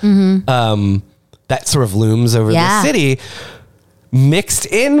Hallgrímskirkja, that sort of looms over Yeah. the city, mixed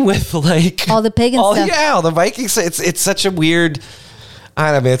in with like All the pagan stuff. Yeah, all the Vikings. It's such a weird.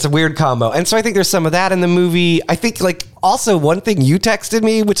 I don't know, it's a weird combo. And so I think there's some of that in the movie. I think like also one thing you texted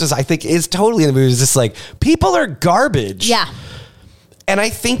me, which is I think is totally in the movie, is just like people are garbage. Yeah. And I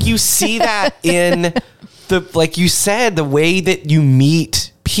think you see that in like you said, the way that you meet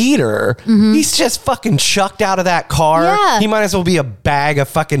Peter, he's just fucking chucked out of that car. Yeah. He might as well be a bag of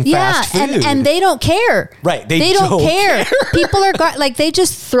fucking fast food. and they don't care. Right, They don't care. People are like they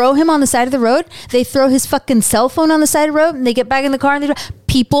just throw him on the side of the road. They throw his fucking cell phone on the side of the road, and they get back in the car and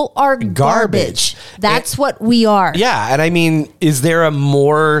people are garbage. That's what we are. Yeah, and I mean, is there a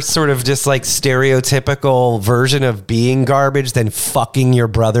more sort of just like stereotypical version of being garbage than fucking your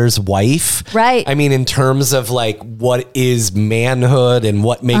brother's wife? Right. I mean, in terms of like what is manhood and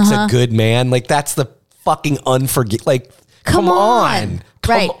what makes a good man, like that's the fucking unforgivable. Like, come on.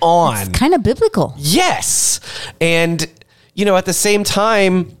 Right. Come on. It's kind of biblical. Yes. And, you know, at the same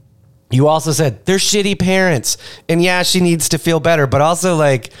time, you also said they're shitty parents. And yeah, she needs to feel better. But also,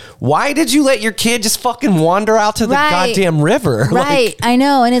 like, why did you let your kid just fucking wander out to the goddamn river? Right. Like, I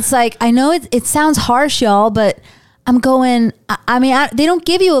know. And it's like, I know it sounds harsh, y'all, but I'm going, I mean, they don't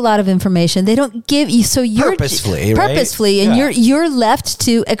give you a lot of information. They don't give you, so you're purposefully, and yeah. you're left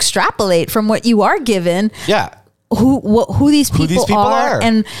to extrapolate from what you are given. Yeah. Who these people are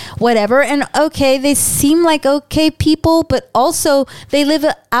and whatever. And okay, they seem like okay people, but also they live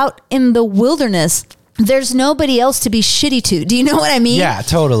out in the wilderness. There's nobody else to be shitty to. Do you know what I mean? Yeah,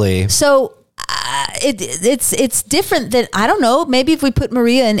 totally. So it's different than, I don't know, maybe if we put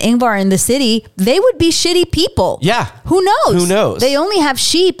Maria and Ingvar in the city, they would be shitty people. Yeah. Who knows? Who knows? They only have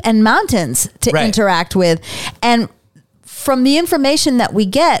sheep and mountains to interact with. And from the information that we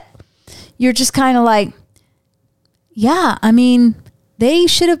get, you're just kind of like, yeah, I mean, they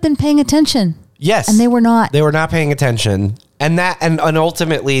should have been paying attention. Yes. And they were not. They were not paying attention. And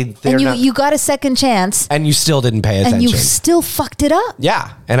ultimately, you got a second chance. And you still didn't pay attention. And you still fucked it up.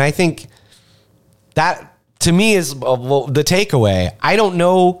 Yeah. And I think that, to me, is the takeaway. I don't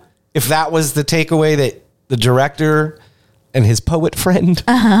know if that was the takeaway that the director and his poet friend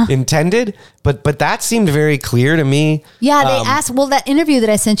intended, but that seemed very clear to me. Yeah, they asked, that interview that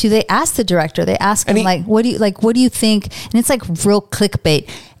I sent you, they asked the director, they asked him, what do you think? And it's like real clickbait.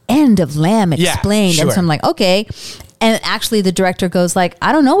 End of Lamb explained. Yeah, sure. And so I'm like, okay. And actually the director goes like,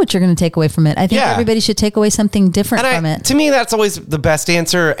 I don't know what you're going to take away from it. I think everybody should take away something different from it. To me, that's always the best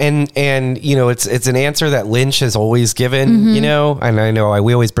answer. And you know, it's an answer that Lynch has always given, you know, and I know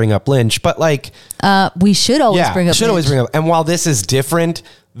we always bring up Lynch, but like, we should always bring up Lynch. Always bring up. And while this is different,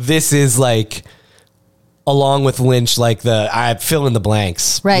 this is like, along with Lynch, like I fill in the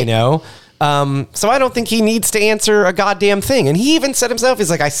blanks, you know? So I don't think he needs to answer a goddamn thing. And he even said himself,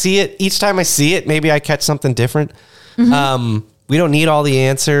 he's like, I see it. Each time I see it, maybe I catch something different. We don't need all the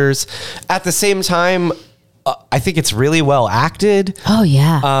answers. At the same time, I think it's really well acted. Oh,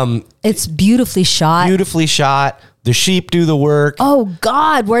 yeah. It's beautifully shot. The sheep do the work. Oh,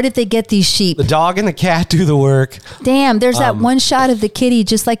 God. Where did they get these sheep? The dog and the cat do the work. Damn. There's that one shot of the kitty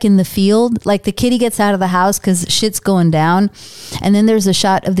just like in the field. Like the kitty gets out of the house because shit's going down. And then there's a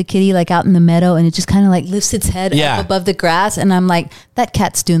shot of the kitty like out in the meadow and it just kind of like lifts its head up above the grass. And I'm like, that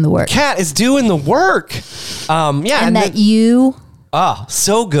cat's doing the work. Cat is doing the work. And that you... Oh,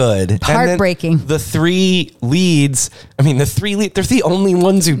 so good. Heartbreaking. And the three leads, they're the only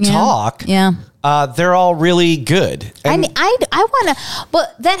ones who talk. Yeah. They're all really good. And I want to,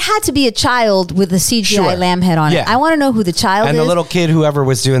 but that had to be a child with a CGI lamb head on it. I want to know who the child is. And the little kid, whoever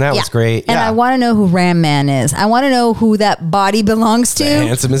was doing that was great. And I want to know who Ram Man is. I want to know who that body belongs to. The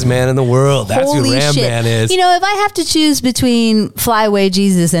handsomest man in the world. That's who Ram Man is. You know, if I have to choose between Flyaway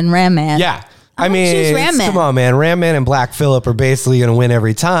Jesus and Ram Man. Yeah. Come on, man. Ram Man and Black Phillip are basically going to win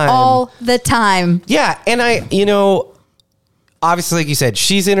every time. All the time. Yeah. And obviously, like you said,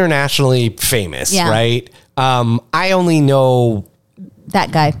 she's internationally famous, right? I only know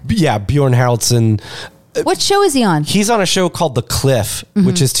that guy. Yeah, Bjorn Haraldson. What show is he on? He's on a show called The Cliff,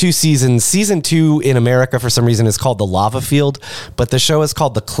 which is 2 seasons. Season 2 in America, for some reason, is called The Lava Field, but the show is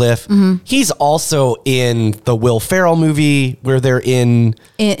called The Cliff. He's also in the Will Ferrell movie where they're in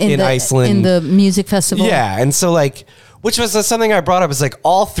Iceland. In the music festival. Yeah, and so like... Which was something I brought up, is like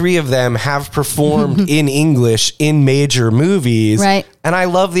all three of them have performed in English in major movies. Right. And I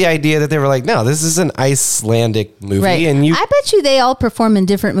love the idea that they were like, no, this is an Icelandic movie. Right. And I bet you they all perform in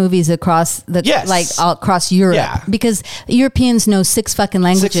different movies across across Europe. Yeah. Because Europeans know 6 fucking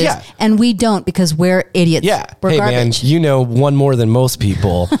languages and we don't because we're idiots. Yeah. We're garbage. Man, you know one more than most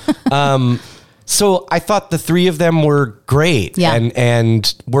people. So I thought the three of them were great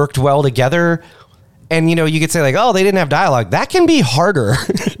and worked well together. And, you know, you could say like, oh, they didn't have dialogue. That can be harder.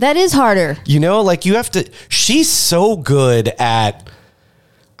 That is harder. You know, like you have to, she's so good at,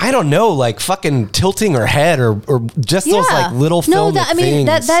 I don't know, like fucking tilting her head or just those like little film things.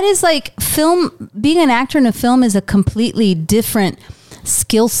 That is like film, being an actor in a film is a completely different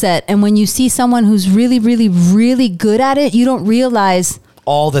skill set. And when you see someone who's really, really, really good at it, you don't realize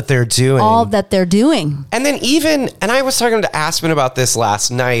all that they're doing. And then and I was talking to Aspen about this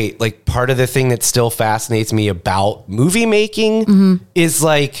last night, like part of the thing that still fascinates me about movie making is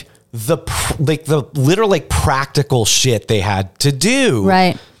like the literal like practical shit they had to do.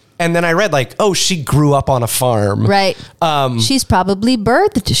 Right. And then I read like, oh, she grew up on a farm. Right. She's probably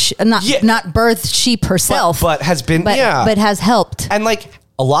birthed, not birthed sheep herself. But has been, but has helped. And like,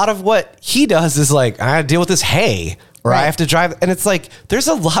 a lot of what he does is like, I deal with this hay. or I Right. have to drive. And it's like, there's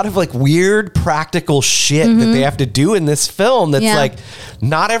a lot of like weird practical shit that they have to do in this film. That's Yeah. like,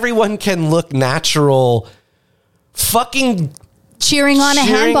 not everyone can look natural. Fucking Cheering on a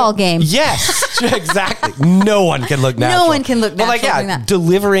cheering- handball game. Yes, exactly. No one can look natural. one can look But like, natural yeah, doing that.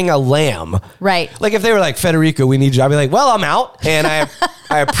 delivering a lamb. Right. Like if they were like, Federico, we need you. I'd be like, well, I'm out, and I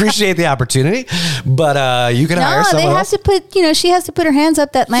appreciate the opportunity, but you can hire No, they someone have else. to put, she has to put her hands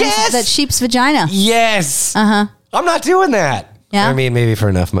up that lamb, Yes! that sheep's vagina. Yes. Uh-huh. I'm not doing that. Yeah? I mean, maybe for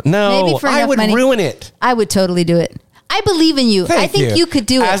enough money. No, Maybe for I enough would money. ruin it. I would totally do it. I believe in you. I think you could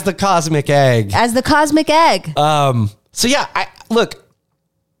do it. As the cosmic egg. As the cosmic egg. So yeah,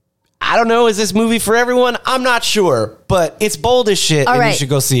 I don't know. Is this movie for everyone? I'm not sure, but it's bold as shit, All and you right. should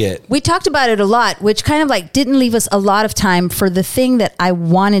go see it. We talked about it a lot, which kind of like didn't leave us a lot of time for the thing that I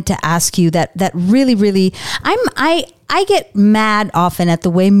wanted to ask you that really, really, I get mad often at the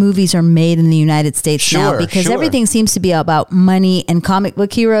way movies are made in the United States now, Sure, because sure. everything seems to be about money and comic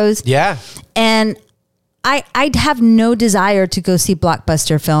book heroes. Yeah. And I'd have no desire to go see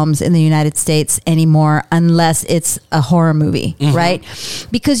blockbuster films in the United States anymore unless it's a horror movie, right?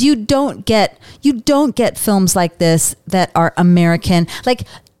 Because you don't get films like this that are American, like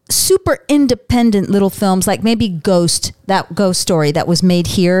super independent little films, like maybe Ghost Story that was made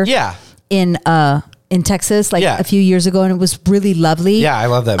here, Yeah. in Texas, like Yeah. a few years ago, and it was really lovely. Yeah, I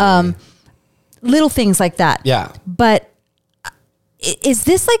love that movie. Little things like that. Yeah. But is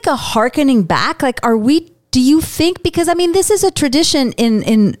this like a hearkening back? Like, do you think, because I mean, this is a tradition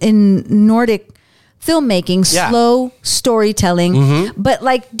in Nordic filmmaking, Yeah. slow storytelling. But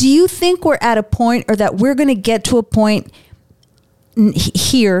like, do you think we're at a point, or that we're going to get to a point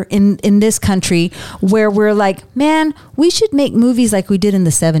here in this country where we're like, man, we should make movies like we did in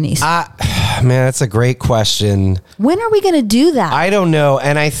the 70s? Man, that's a great question. When are we going to do that? I don't know,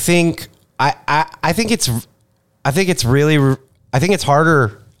 and I think I think it's harder.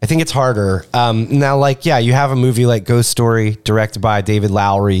 I think it's harder. Now, like, yeah, you have a movie like Ghost Story, directed by David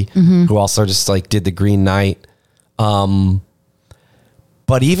Lowery, who also just like did The Green Knight. But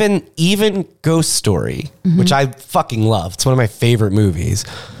even Ghost Story, which I fucking love, it's one of my favorite movies.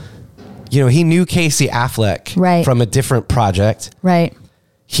 He knew Casey Affleck Right. from a different project. Right.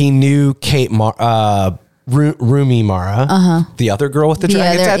 He knew Rooney Mara, the other girl with the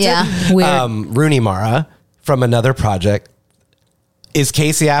dragon tattoo. yeah, weird. Rooney Mara from another project. Is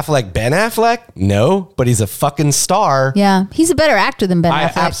Casey Affleck Ben Affleck? No, but he's a fucking star. Yeah. He's a better actor than Ben I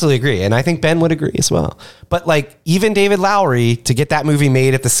Affleck. absolutely agree. And I think Ben would agree as well. But like, even David Lowery, to get that movie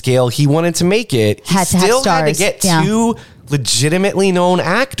made at the scale he wanted to make it, he Had to have still had to stars. get Yeah. two legitimately known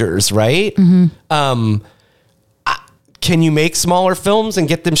actors, right? Can you make smaller films and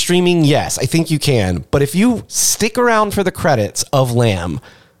get them streaming? Yes, I think you can. But if you stick around for the credits of Lamb,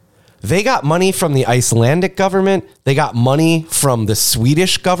 they got money from the Icelandic government. They got money from the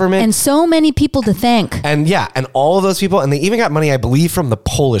Swedish government. And so many people to thank. And yeah, and all of those people, and they even got money, I believe, from the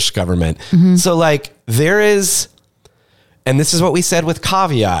Polish government. So like, there is, and this is what we said with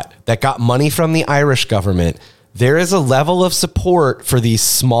Caveat, that got money from the Irish government. There is a level of support for these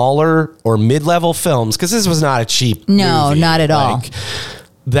smaller or mid-level films, because this was not a cheap No, movie, not at all. like,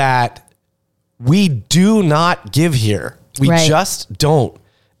 that we do not give here. We Right. just don't.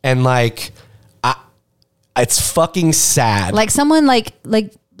 And like, it's fucking sad. Like someone like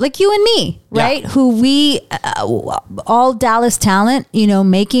you and me, Yeah. right? Who we all Dallas talent,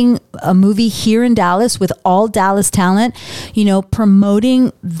 making a movie here in Dallas with all Dallas talent,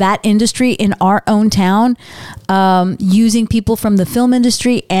 promoting that industry in our own town, using people from the film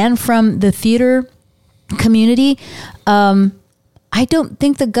industry and from the theater community. I don't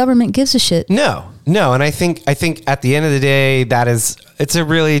think the government gives a shit. No. And I think at the end of the day, it's a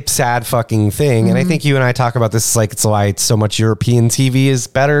really sad fucking thing. And I think you and I talk about this, like, it's why so much European TV is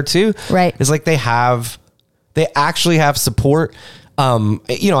better too. Right. It's like they actually have support.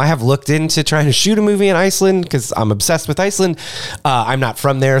 I have looked into trying to shoot a movie in Iceland because I'm obsessed with Iceland. I'm not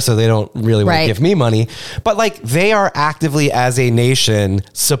from there, so they don't really want to Right. give me money. But like, they are actively, as a nation,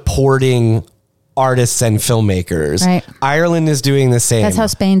 supporting artists and filmmakers. Right. Ireland is doing the same. That's how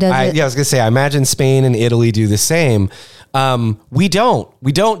Spain does it. Yeah, I was gonna say, I imagine Spain and Italy do the same. We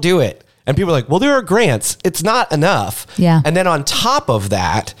don't do it. And people are like, well, there are grants. It's not enough. Yeah. And then on top of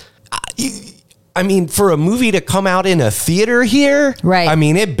that, I mean, for a movie to come out in a theater here, Right. I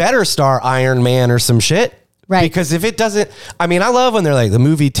mean, it better star Iron Man or some shit. Right. Because if it doesn't, I mean, I love when they're like, the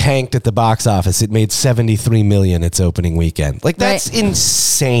movie tanked at the box office. It made 73 million its opening weekend. Like, that's Right.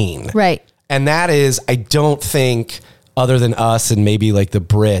 insane. Right. And that is, I don't think, other than us and maybe like the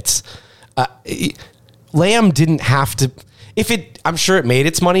Brits, Lamb didn't have to. I'm sure it made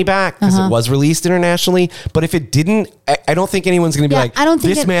its money back because it was released internationally. But if it didn't, I don't think anyone's going to be like, I don't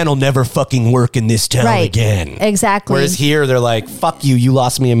think this man will never fucking work in this town again. Exactly. Whereas here, they're like, fuck you. You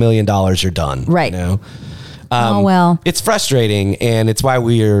lost me $1 million. You're done. Right. You know? Oh, well. It's frustrating. And it's why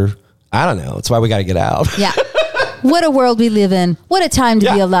I don't know. It's why we got to get out. Yeah. What a world we live in. What a time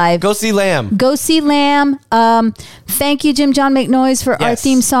to be alive. Go see Lamb. Go see Lamb. Thank you, Jim John McNoise, for our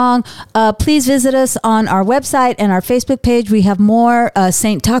theme song. Please visit us on our website and our Facebook page. We have more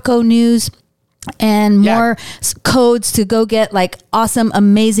St. Taco news and more codes to go get like awesome,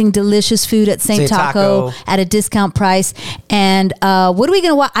 amazing, delicious food at St. Taco at a discount price. And what are we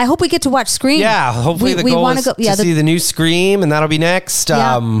going to watch? I hope we get to watch Scream. Yeah, hopefully the goal is to see the new Scream, and that'll be next.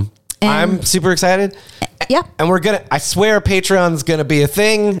 I'm super excited. Yeah. And I swear Patreon's going to be a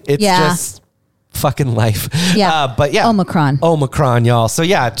thing. It's just fucking life. Yeah. But yeah. Omicron, y'all. So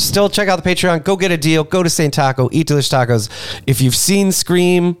yeah, still check out the Patreon. Go get a deal. Go to St. Taco. Eat delicious tacos. If you've seen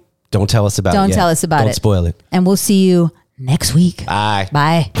Scream, don't tell us about it. Don't tell us about it. Don't spoil it. And we'll see you next week. Bye.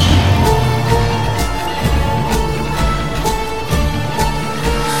 Bye.